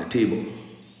around the table.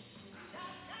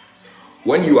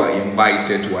 When you are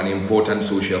invited to an important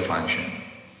social function,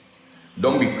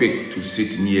 don't be quick to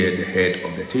sit near the head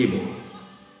of the table,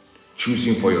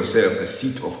 choosing for yourself a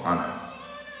seat of honor.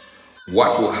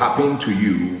 What will happen to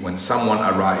you when someone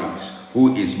arrives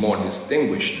who is more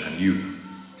distinguished than you?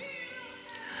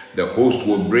 The host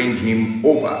will bring him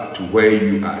over to where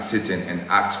you are sitting and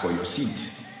ask for your seat,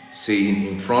 saying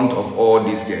in front of all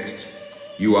these guests,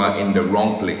 you are in the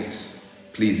wrong place.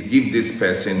 Please give this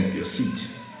person your seat.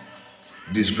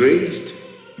 Disgraced,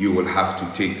 you will have to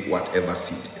take whatever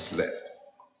seat is left.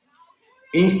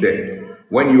 Instead,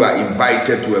 when you are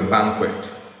invited to a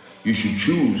banquet, you should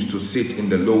choose to sit in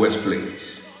the lowest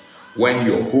place. When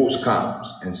your host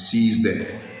comes and sees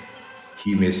there,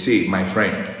 he may say, my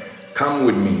friend, come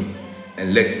with me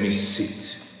and let me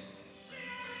sit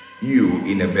you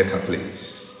in a better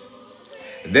place.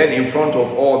 Then in front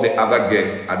of all the other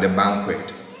guests at the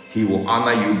banquet, he will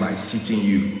honor you by seating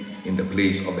you in the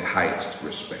place of the highest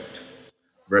respect.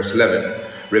 Verse 11,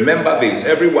 remember this,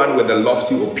 everyone with a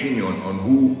lofty opinion on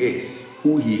who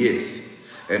he is,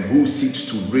 and who seeks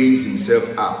to raise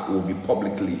himself up will be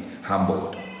publicly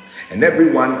humbled. And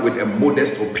everyone with a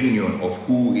modest opinion of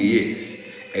who he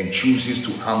is and chooses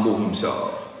to humble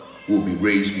himself will be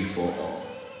raised before all.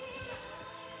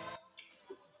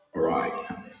 All right,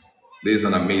 this is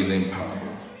an amazing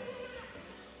parable.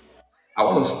 I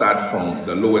want to start from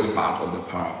the lowest part of the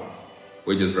parable,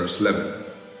 which is verse 11.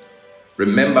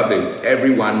 Remember this,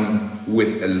 everyone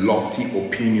with a lofty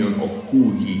opinion of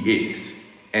who he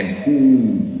is and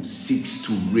who seeks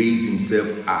to raise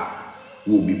himself up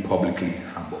will be publicly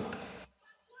humbled.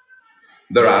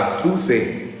 There are two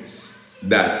things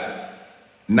that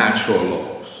natural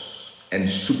laws and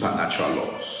supernatural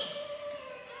laws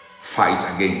fight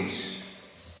against.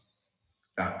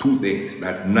 There are two things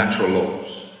that natural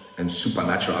laws and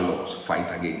supernatural laws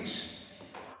fight against.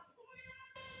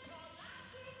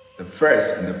 The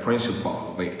first and the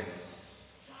principle of it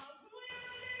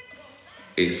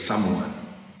is someone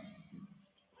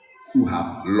who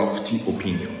have lofty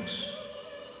opinions.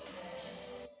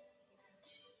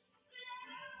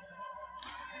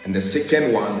 And the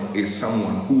second one is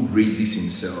someone who raises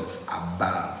himself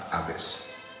above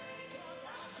others.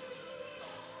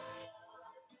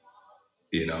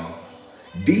 You know,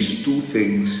 these two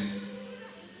things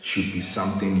should be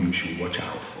something you should watch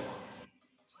out for.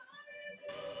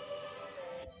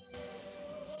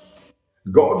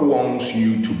 God wants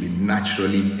you to be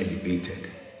naturally elevated.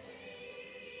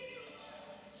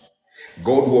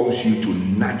 God wants you to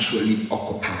naturally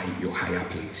occupy your higher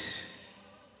place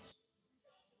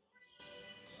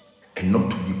and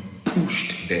not to be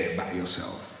pushed there by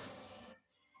yourself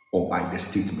or by the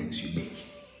statements you make.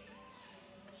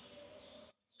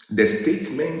 The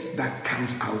statements that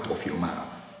comes out of your mouth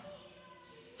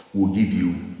will give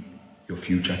you your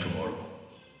future tomorrow.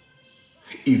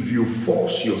 If you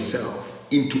force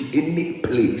yourself into any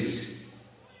place,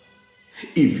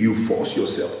 if you force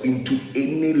yourself into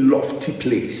any lofty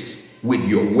place with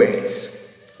your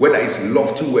words, whether it's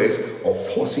lofty words or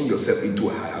forcing yourself into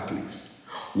a higher place,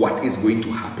 what is going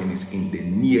to happen is in the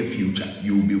near future,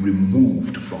 you will be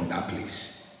removed from that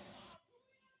place.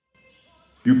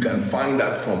 You can find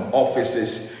that from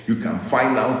offices, you can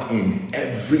find out in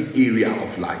every area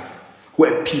of life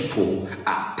where people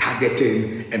are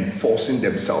targeting and forcing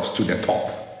themselves to the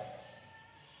top.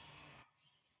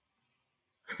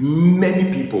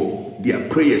 Many people, their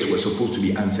prayers were supposed to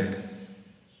be answered.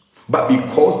 But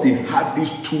because they had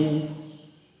these two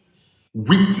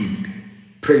wicked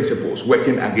principles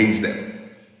working against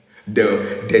them,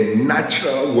 the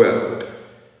natural world,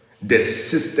 the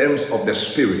systems of the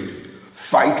spirit,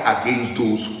 fight against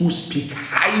those who speak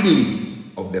highly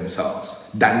of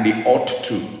themselves than they ought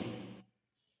to.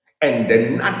 And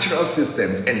the natural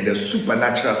systems and the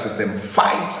supernatural system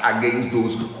fights against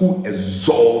those who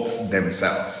exalt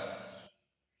themselves.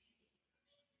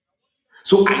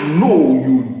 So I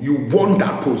know you want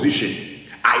that position.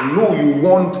 I know you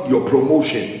want your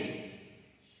promotion.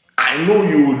 I know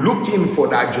you're looking for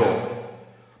that job.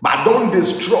 But don't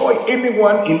destroy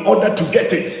anyone in order to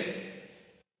get it.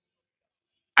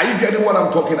 Are you getting what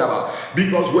I'm talking about?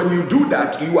 Because when you do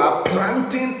that, you are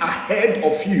planting ahead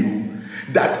of you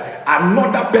that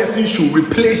another person should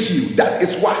replace you. That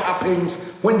is what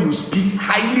happens when you speak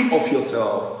highly of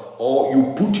yourself or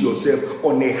you put yourself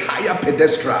on a higher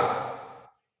pedestal.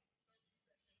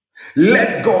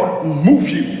 Let God move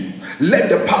you. Let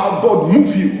the power of God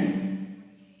move you.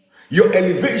 Your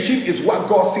elevation is what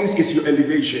God says is your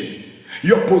elevation.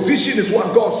 Your position is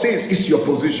what God says is your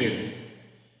position.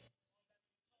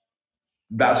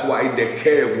 That's why the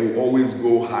curve will always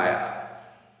go higher.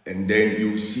 And then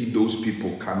you see those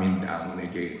people coming down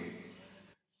again.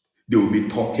 They will be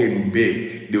talking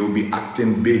big. They will be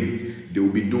acting big. They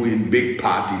will be doing big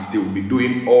parties. They will be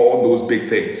doing all those big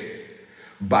things.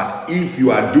 But if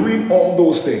you are doing all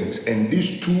those things and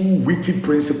these two wicked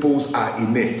principles are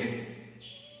in it,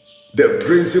 the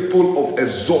principle of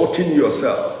exalting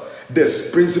yourself, the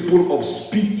principle of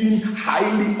speaking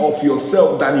highly of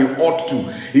yourself than you ought to,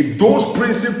 if those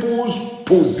principles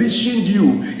positioned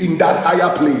you in that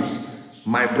higher place,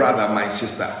 my brother, my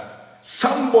sister,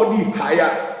 somebody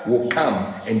higher will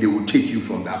come and they will take you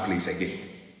from that place again.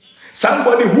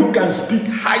 Somebody who can speak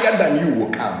higher than you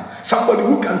will come. Somebody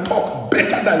who can talk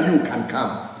better than you can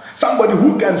come. Somebody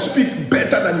who can speak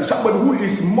better than you, somebody who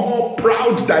is more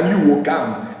proud than you will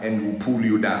come and will pull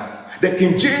you down. The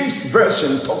King James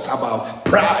Version talks about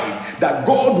pride, that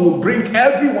God will bring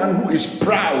everyone who is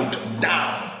proud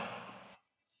down.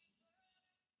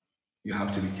 You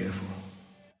have to be careful.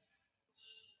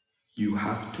 You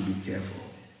have to be careful.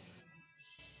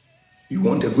 You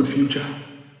want a good future?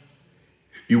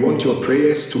 You want your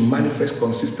prayers to manifest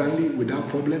consistently without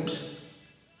problems?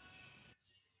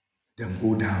 Then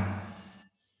go down.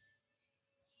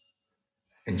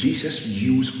 And Jesus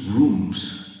used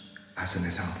rooms as an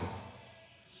example.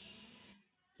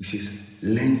 He says,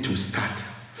 learn to start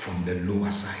from the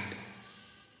lower side.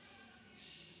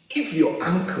 If your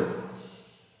uncle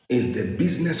is the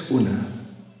business owner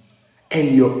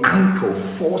and your uncle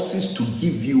forces to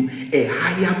give you a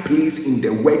higher place in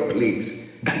the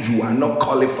workplace that you are not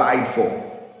qualified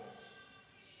for,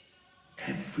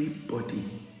 everybody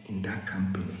in that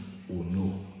company will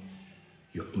know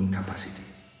your incapacity.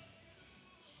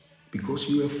 Because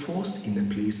you were forced in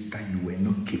a place that you were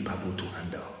not capable to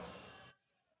handle.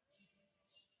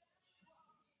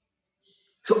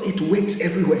 So it works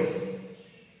everywhere.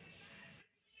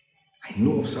 I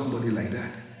know of somebody like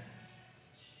that.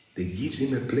 They gives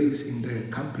him a place in the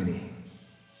company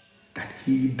that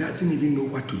he doesn't even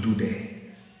know what to do there.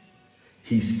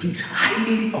 He speaks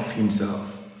highly of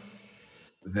himself.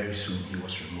 Very soon he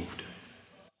was removed.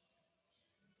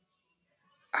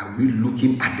 Are we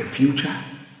looking at the future?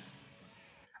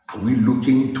 Are we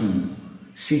looking to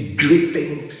see great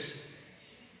things?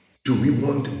 Do we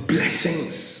want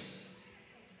blessings?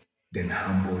 Then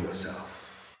humble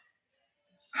yourself.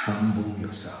 Humble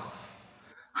yourself.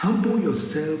 Humble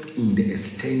yourself in the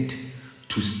extent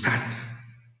to start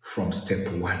from step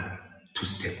 1 to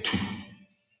step 2.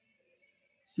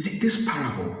 You see, this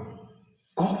parable,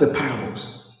 all the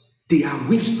parables, they are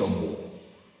wisdom.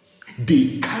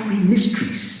 They carry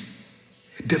mysteries.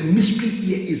 The mystery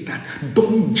here is that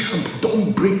don't jump,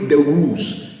 don't break the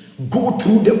rules. Go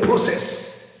through the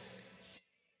process.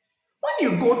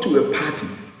 When you go to a party,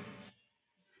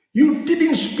 you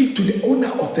didn't speak to the owner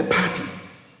of the party.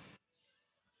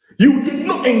 You did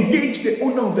not engage the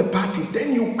owner of the party.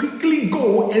 Then you quickly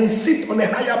go and sit on a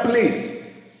higher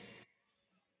place.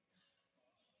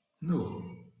 No.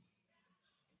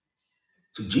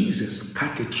 So Jesus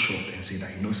cut it short and said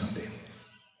that, you know something?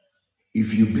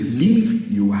 If you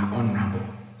believe you are honorable,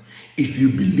 if you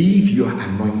believe you are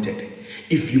anointed,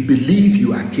 if you believe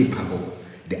you are capable,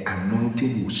 the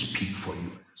anointing will speak for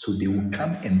you. So they will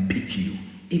come and pick you,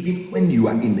 even when you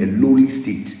are in a lowly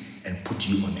state, and put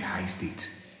you on a high state.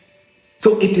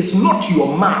 So it is not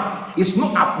your mouth, it's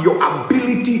not your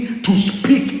ability to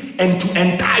speak and to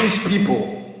entice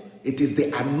people. It is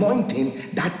the anointing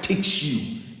that takes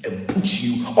you and puts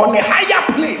you on a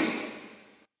higher place.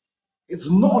 It's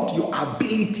not your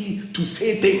ability to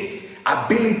say things,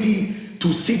 ability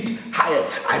to sit higher,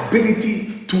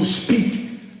 ability to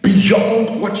speak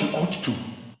beyond what you ought to.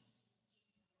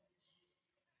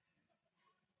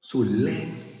 So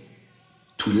learn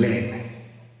to learn.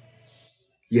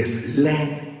 Yes,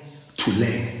 learn to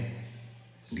learn.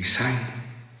 Decide.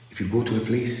 If you go to a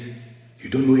place, you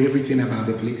don't know everything about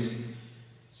the place,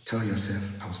 tell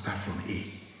yourself, I'll start from A.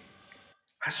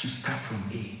 As you start from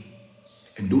A,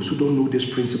 and those who don't know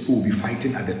this principle will be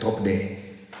fighting at the top there.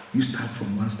 You start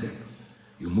from one step,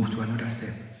 you move to another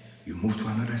step, you move to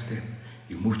another step,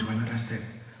 you move to another step.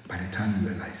 By the time you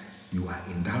realize you are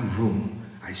in that room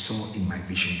I saw in my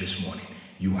vision this morning,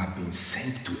 you have been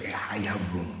sent to a higher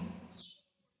room.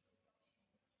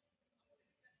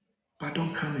 But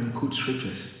don't come and quote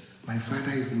scriptures. I'm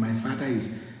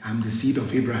the seed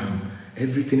of Abraham.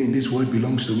 Everything in this world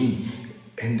belongs to me.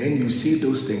 And then you say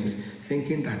those things,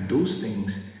 thinking that those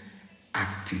things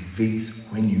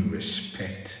activates when you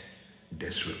respect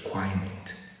this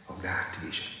requirement of that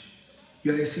activation.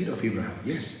 You are a seed of Abraham,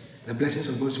 yes. The blessings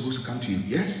of God are supposed to come to you,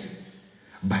 yes.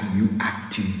 But you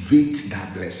activate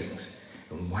that blessings.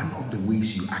 And one of the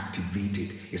ways you activate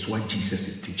it is what Jesus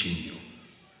is teaching you.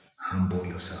 Humble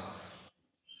yourself.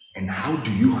 And how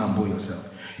do you humble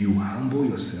yourself? You humble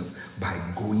yourself by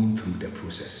going through the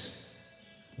process.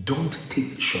 Don't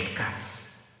take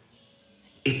shortcuts.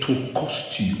 It will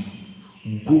cost you.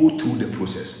 Go through the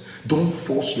process. Don't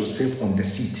force yourself on the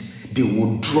seat. They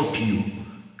will drop you.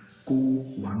 Go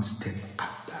one step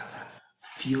at the other.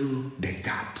 Fill the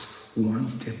gaps. One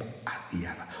step at the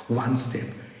other. One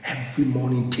step. Every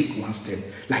morning, take one step.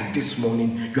 Like this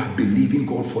morning, you are believing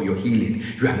God for your healing.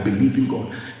 You are believing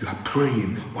God. You are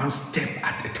praying one step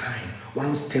at a time.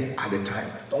 One step at a time.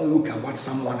 Don't look at what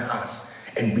someone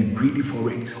has and be greedy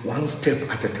for it. One step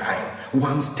at a time.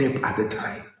 One step at a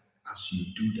time. As you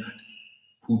do that,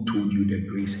 who told you the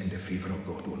grace and the favor of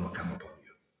God will not come upon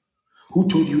you? Who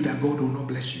told you that God will not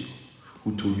bless you?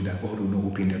 Who told you that God will not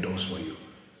open the doors for you?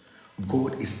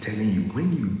 God is telling you,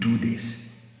 when you do this,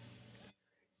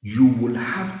 you will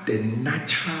have the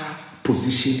natural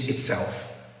position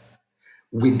itself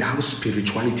without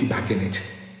spirituality backing it.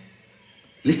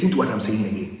 Listen to what I'm saying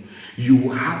again. You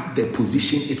will have the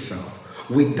position itself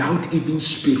without even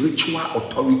spiritual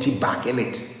authority backing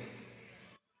it.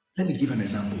 Let me give an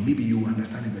example. Maybe you will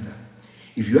understand it better.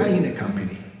 If you are in a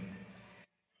company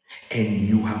and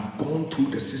you have gone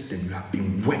through the system, you have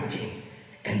been working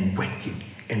and working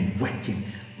and working.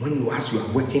 As you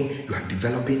are working, you are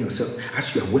developing yourself.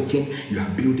 As you are working, you are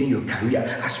building your career.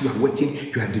 As you are working,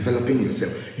 you are developing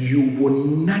yourself. You will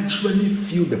naturally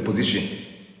feel the position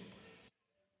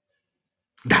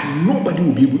that nobody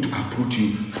will be able to uproot you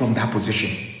from that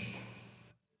position.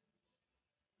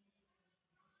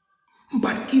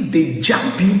 But if they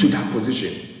jump into that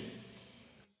position,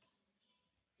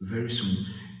 very soon,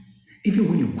 even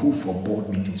when you go for board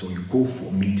meetings or you go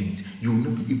for meetings, you will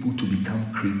not be able to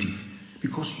become creative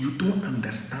because you don't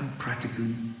understand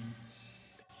practically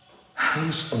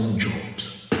hands-on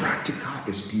jobs, practical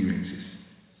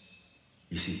experiences.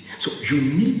 You see, so you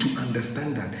need to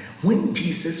understand that when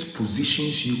Jesus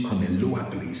positions you on a lower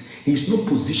place, he's not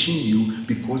positioning you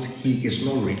because he is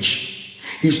not rich.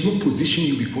 He's not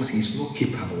positioning you because he's not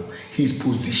capable. He's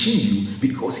positioning you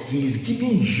because he is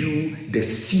giving you the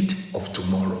seat of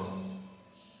tomorrow.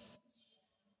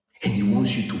 And he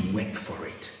wants you to work for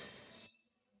it.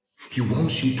 He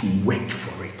wants you to work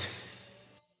for it.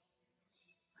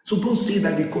 So don't say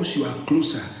that because you are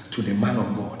closer to the man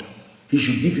of God, he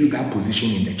should give you that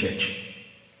position in the church.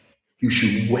 You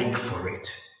should work for it.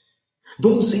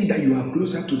 Don't say that you are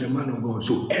closer to the man of God,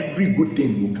 so every good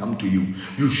thing will come to you.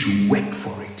 You should work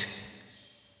for it.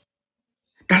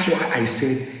 That's why I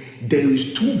said there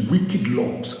is two wicked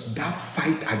laws that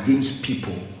fight against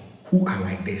people who are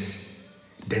like this.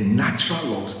 The natural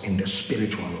laws and the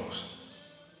spiritual laws.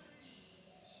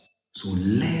 So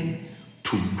learn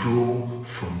to grow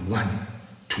from 1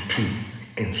 to 2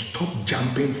 and stop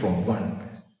jumping from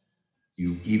 1.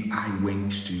 You give eye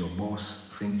winks to your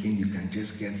boss thinking you can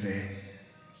just get there.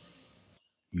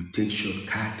 You take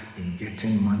shortcut in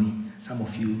getting money. Some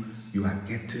of you are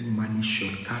getting money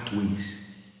shortcut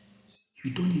ways.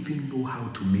 You don't even know how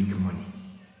to make money.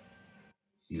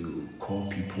 You call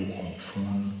people on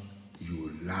phone,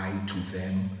 you lie to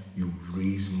them, you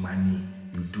raise money,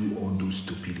 you do all those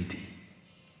stupidity.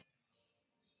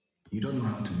 You don't know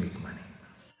how to make money.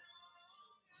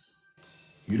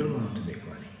 You don't know how to make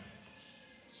money.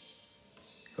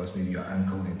 Because maybe your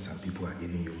uncle and some people are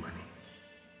giving you money.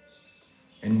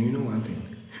 And you know one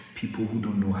thing, people who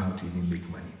don't know how to even make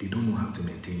money, they don't know how to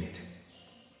maintain it.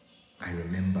 I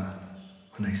remember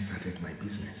when I started my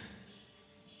business,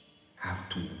 I have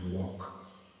to walk.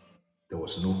 There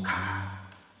was no car,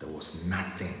 there was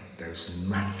nothing. There is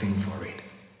nothing for it.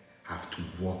 I have to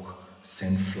walk,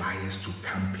 send flyers to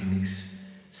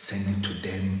companies, send it to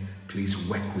them, please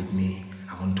work with me.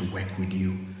 I want to work with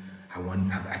you.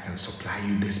 I can supply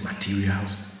you these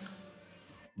materials.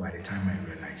 By the time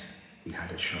I realized we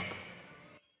had a shop,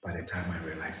 by the time I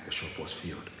realized the shop was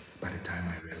filled, by the time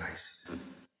I realized,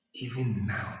 even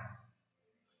now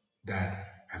that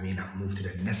I've moved to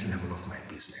the next level of my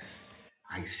business,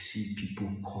 I see people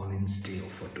calling still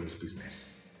for those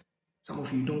business. Some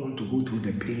of you don't want to go through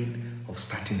the pain of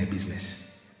starting a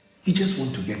business. You just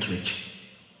want to get rich.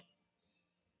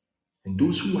 And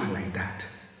those who are like that,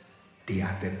 they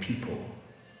are the people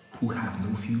who have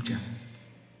no future.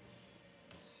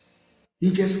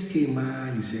 You just came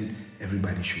out, you said,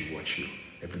 everybody should watch you.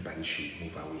 Everybody should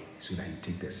move away so that you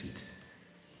take the seat.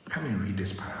 Come and read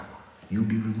this parable. You'll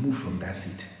be removed from that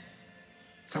seat.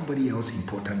 Somebody else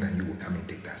important than you will come and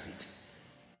take that seat.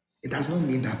 It does not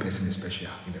mean that person is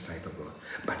special in the sight of God,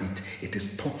 but it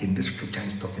is talking, this scripture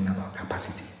is talking about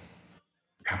capacity.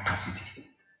 Capacity.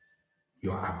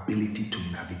 Your ability to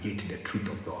navigate the truth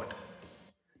of God,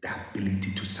 the ability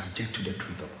to subject to the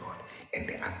truth of God, and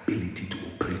the ability to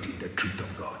operate in the truth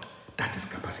of God. That is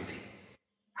capacity.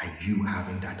 Are you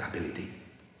having that ability?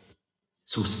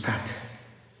 So start.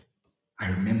 I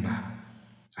remember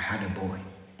I had a boy.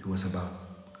 He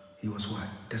was what?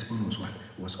 Desmond was what?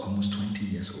 He was almost 20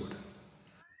 years old.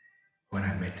 When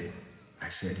I met him, I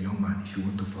said, young man, if you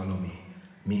want to follow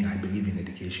me, I believe in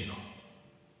education.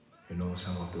 You know,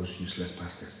 some of those useless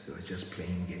pastors, they were just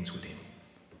playing games with him.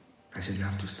 I said, you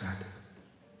have to start.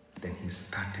 Then he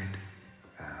started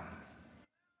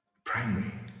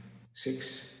primary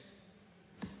 6.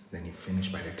 Then he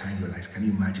finished. By the time he realized, can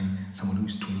you imagine someone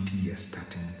who's 20 years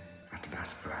starting at that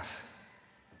class?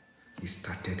 He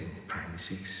started in primary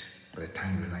 6. By the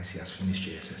time he realized he has finished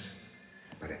JSS.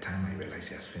 By the time I realized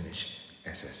he has finished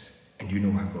SS. And you know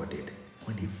what God did?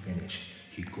 When he finished,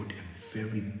 he got a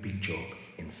very big job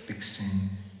in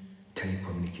fixing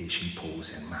telecommunication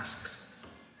poles and masks.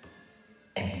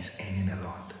 And he's earning a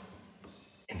lot.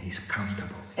 And he's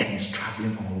comfortable. And he's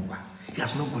traveling all over. He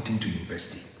has not gotten to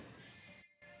university.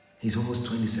 He's almost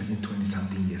 27,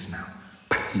 20-something years now.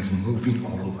 But he's moving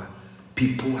all over.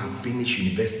 People have finished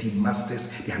university,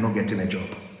 masters, they are not getting a job.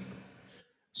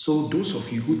 So those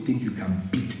of you who think you can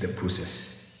beat the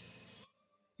process,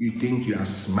 you think you are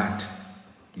smart,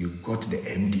 you got the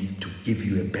MD to give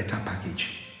you a better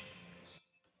package,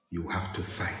 you have to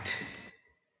fight.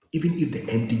 Even if the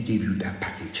MD gave you that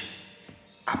package,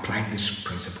 apply this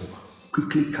principle.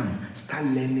 Quickly come, start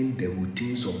learning the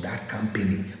routines of that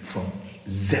company from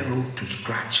zero to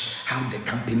scratch, how the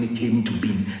company came to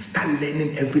being. Start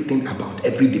learning everything about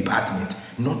every department,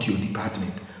 not your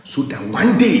department, so that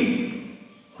one day,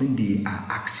 when they are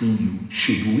asking you,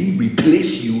 should we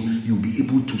replace you, you'll be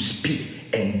able to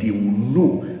speak, and they will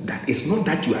know that it's not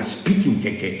that you are speaking,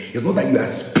 Keke. It's not that you are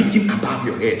speaking above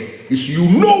your head. It's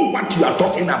you know what you are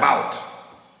talking about.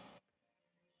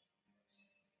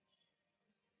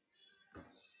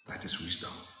 That is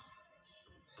wisdom.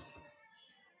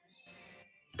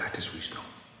 That is wisdom.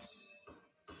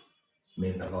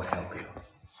 May the Lord help you.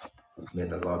 May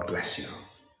the Lord bless you.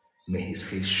 May his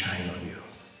face shine on you.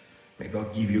 May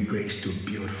God give you grace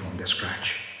to build from the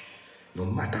scratch. No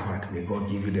matter what, may God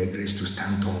give you the grace to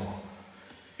stand tall.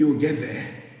 You will get there.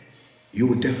 You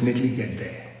will definitely get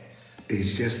there.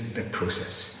 It's just the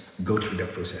process. Go through the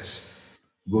process.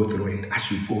 Go through it.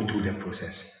 As you go through the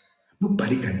process,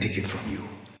 nobody can take it from you.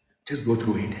 Just go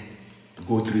through it.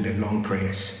 Go through the long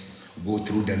prayers. Go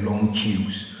through the long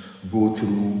queues. Go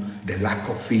through the lack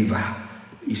of favor.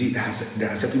 You see, there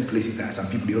are certain places that some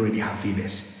people, they already have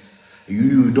favors.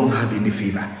 You don't have any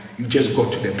favor. You just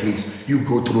got to the place. You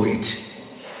go through it.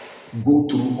 Go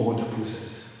through all the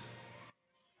processes.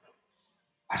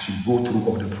 As you go through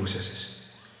all the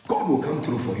processes, God will come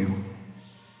through for you.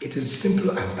 It is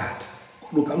simple as that.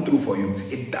 God will come through for you.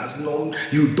 It does not,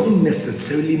 you don't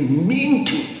necessarily mean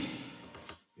to.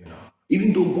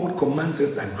 Even though God commands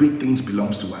us that great things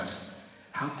belongs to us,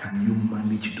 how can you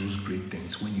manage those great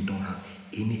things when you don't have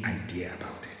any idea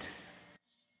about it?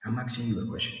 I'm asking you a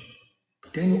question.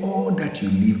 Then all that you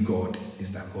leave God is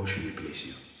that God should replace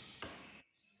you.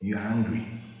 You are angry.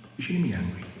 You shouldn't be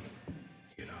angry.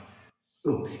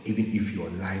 Even if your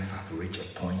life have reached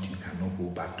a point you cannot go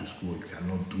back to school, you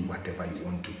cannot do whatever you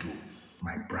want to do,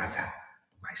 my brother,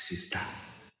 my sister,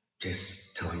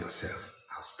 just tell yourself,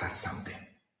 I'll start something.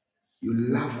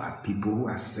 You laugh at people who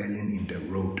are selling in the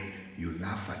road. You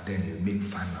laugh at them, you make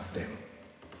fun of them.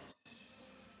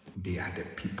 They are the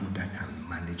people that can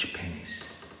manage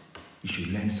pennies. You should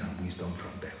learn some wisdom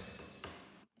from them.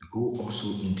 Go also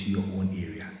into your own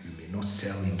area. You may not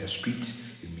sell in the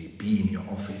streets, you may be in your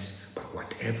office, but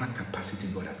whatever capacity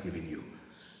God has given you,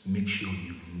 make sure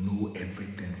you know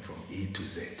everything from A to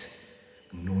Z.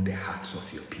 Know the hearts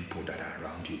of your people that are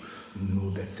around you. Know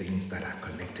the things that are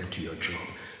connected to your job.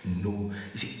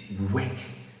 Work.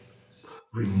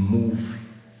 Remove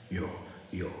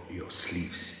your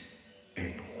sleeves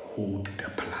and hold the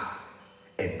plow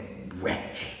and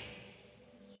work.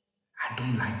 I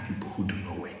don't like people who do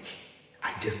not work.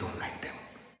 I just don't like them,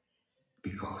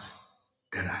 because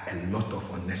there are a lot of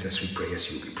unnecessary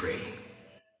prayers you'll be praying,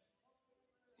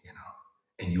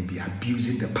 and you'll be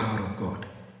abusing the power of God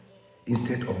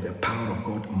instead of the power of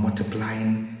God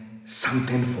multiplying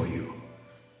something for you,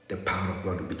 the power of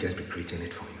God will just be creating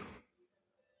it for you.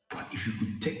 But if you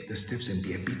could take the steps and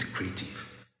be a bit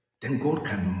creative, then God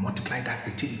can multiply that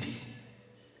creativity.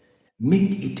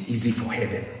 Make it easy for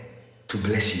heaven to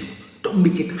bless you. Don't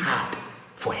make it hard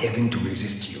for heaven to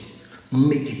resist you.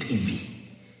 Make it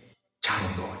easy.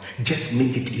 Child of God, just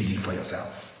make it easy for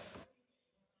yourself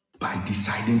by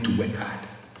deciding to work hard.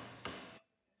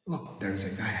 Look, there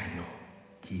is a guy I know.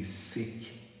 He is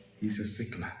sick. He's a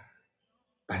sickler,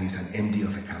 but he's an MD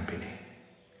of a company.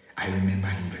 I remember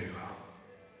him very well.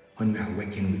 When we are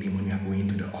working with him, when we are going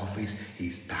to the office,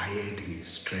 he's tired, he's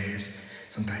stressed.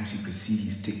 Sometimes you could see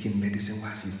he's taking medicine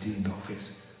whilst he's still in the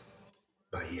office.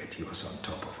 But yet he was on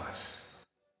top of us.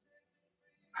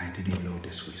 I didn't know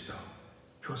this wisdom.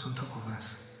 He was on top of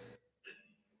us.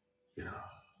 You know,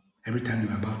 every time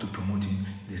they were about to promote him,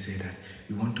 they say that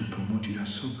we want to promote you, you are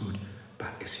so good,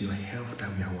 but it's your health that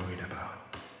we are worried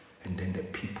about. And then the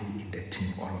people in the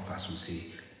team, all of us will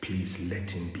say, please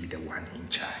let him be the one in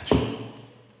charge.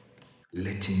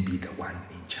 Let him be the one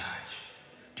in charge.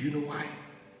 Do you know why?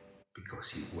 Because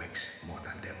he works more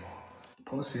than them all.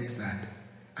 Paul says that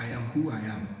I am who I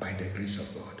am by the grace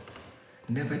of God.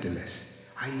 Nevertheless,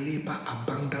 I labor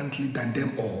abundantly than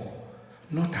them all.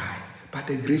 Not I, but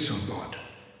the grace of God.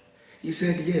 He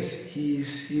said, yes, he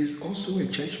is also a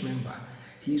church member.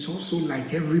 He is also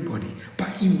like everybody, but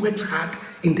he works hard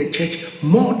in the church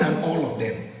more than all of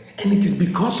them. And it is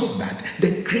because of that,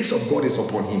 the grace of God is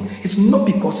upon him. It's not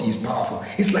because he is powerful.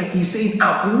 It's like he's saying,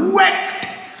 I've worked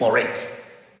for it.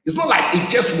 It's not like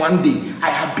it's just one day. I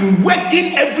have been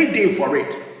working every day for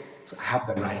it. So I have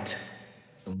the right.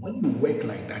 And when you work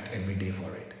like that every day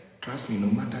for it, trust me,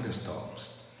 no matter the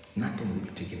storms, nothing will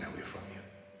be taken away from you.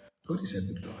 God is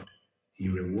a good God. He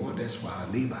rewards us for our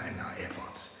labor and our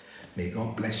efforts. May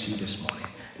God bless you this morning.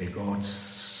 May God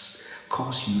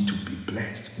cause you to be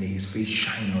blessed. May his face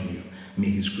shine on you. May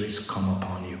his grace come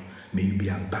upon you. May you be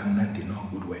abundant in all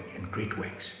good work and great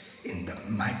works. In the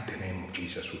mighty name of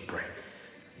Jesus we pray.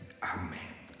 Amen.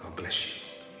 God bless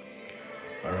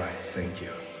you. All right. Thank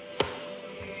you.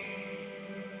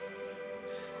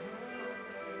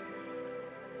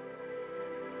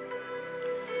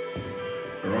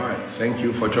 All right. Thank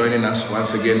you for joining us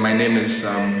once again. My name is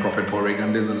Prophet Paul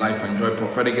Reagan. This is a Life and Joy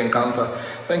Prophetic Encounter.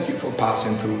 Thank you for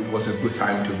passing through. It was a good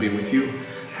time to be with you.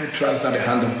 I trust that the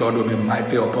hand of God will be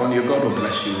mighty upon you. God will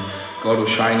bless you. God will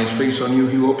shine his face on you.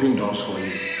 He will open doors for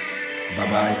you.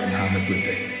 Bye-bye and have a good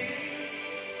day.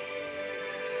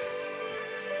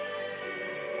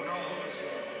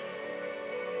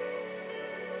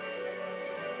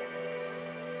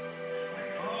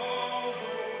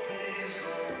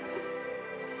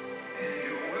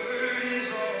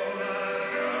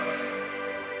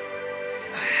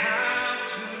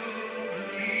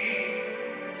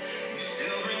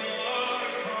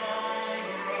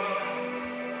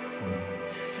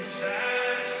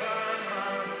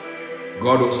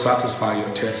 God will satisfy your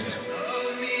thirst.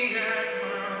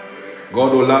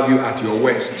 God will love you at your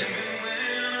worst.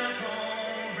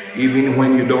 Even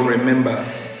when you don't remember,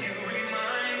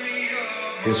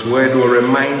 his word will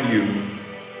remind you.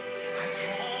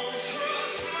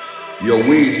 Your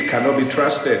ways cannot be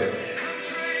trusted.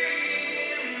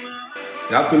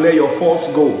 You have to let your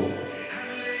faults go.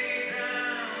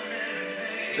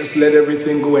 Just let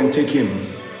everything go and take him.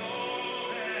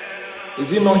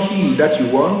 Is it not he that you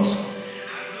want?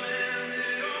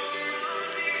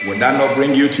 Will that not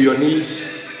bring you to your knees?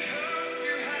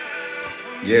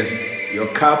 Yes, your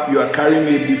cup you are carrying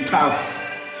may be tough.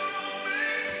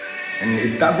 And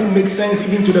it doesn't make sense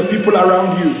even to the people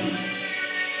around you.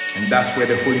 And that's where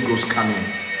the Holy Ghost comes in.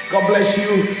 God bless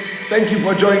you. Thank you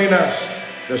for joining us.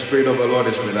 The Spirit of the Lord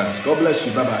is with us. God bless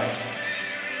you.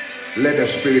 Bye-bye. Let the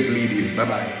Spirit lead you.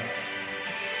 Bye-bye.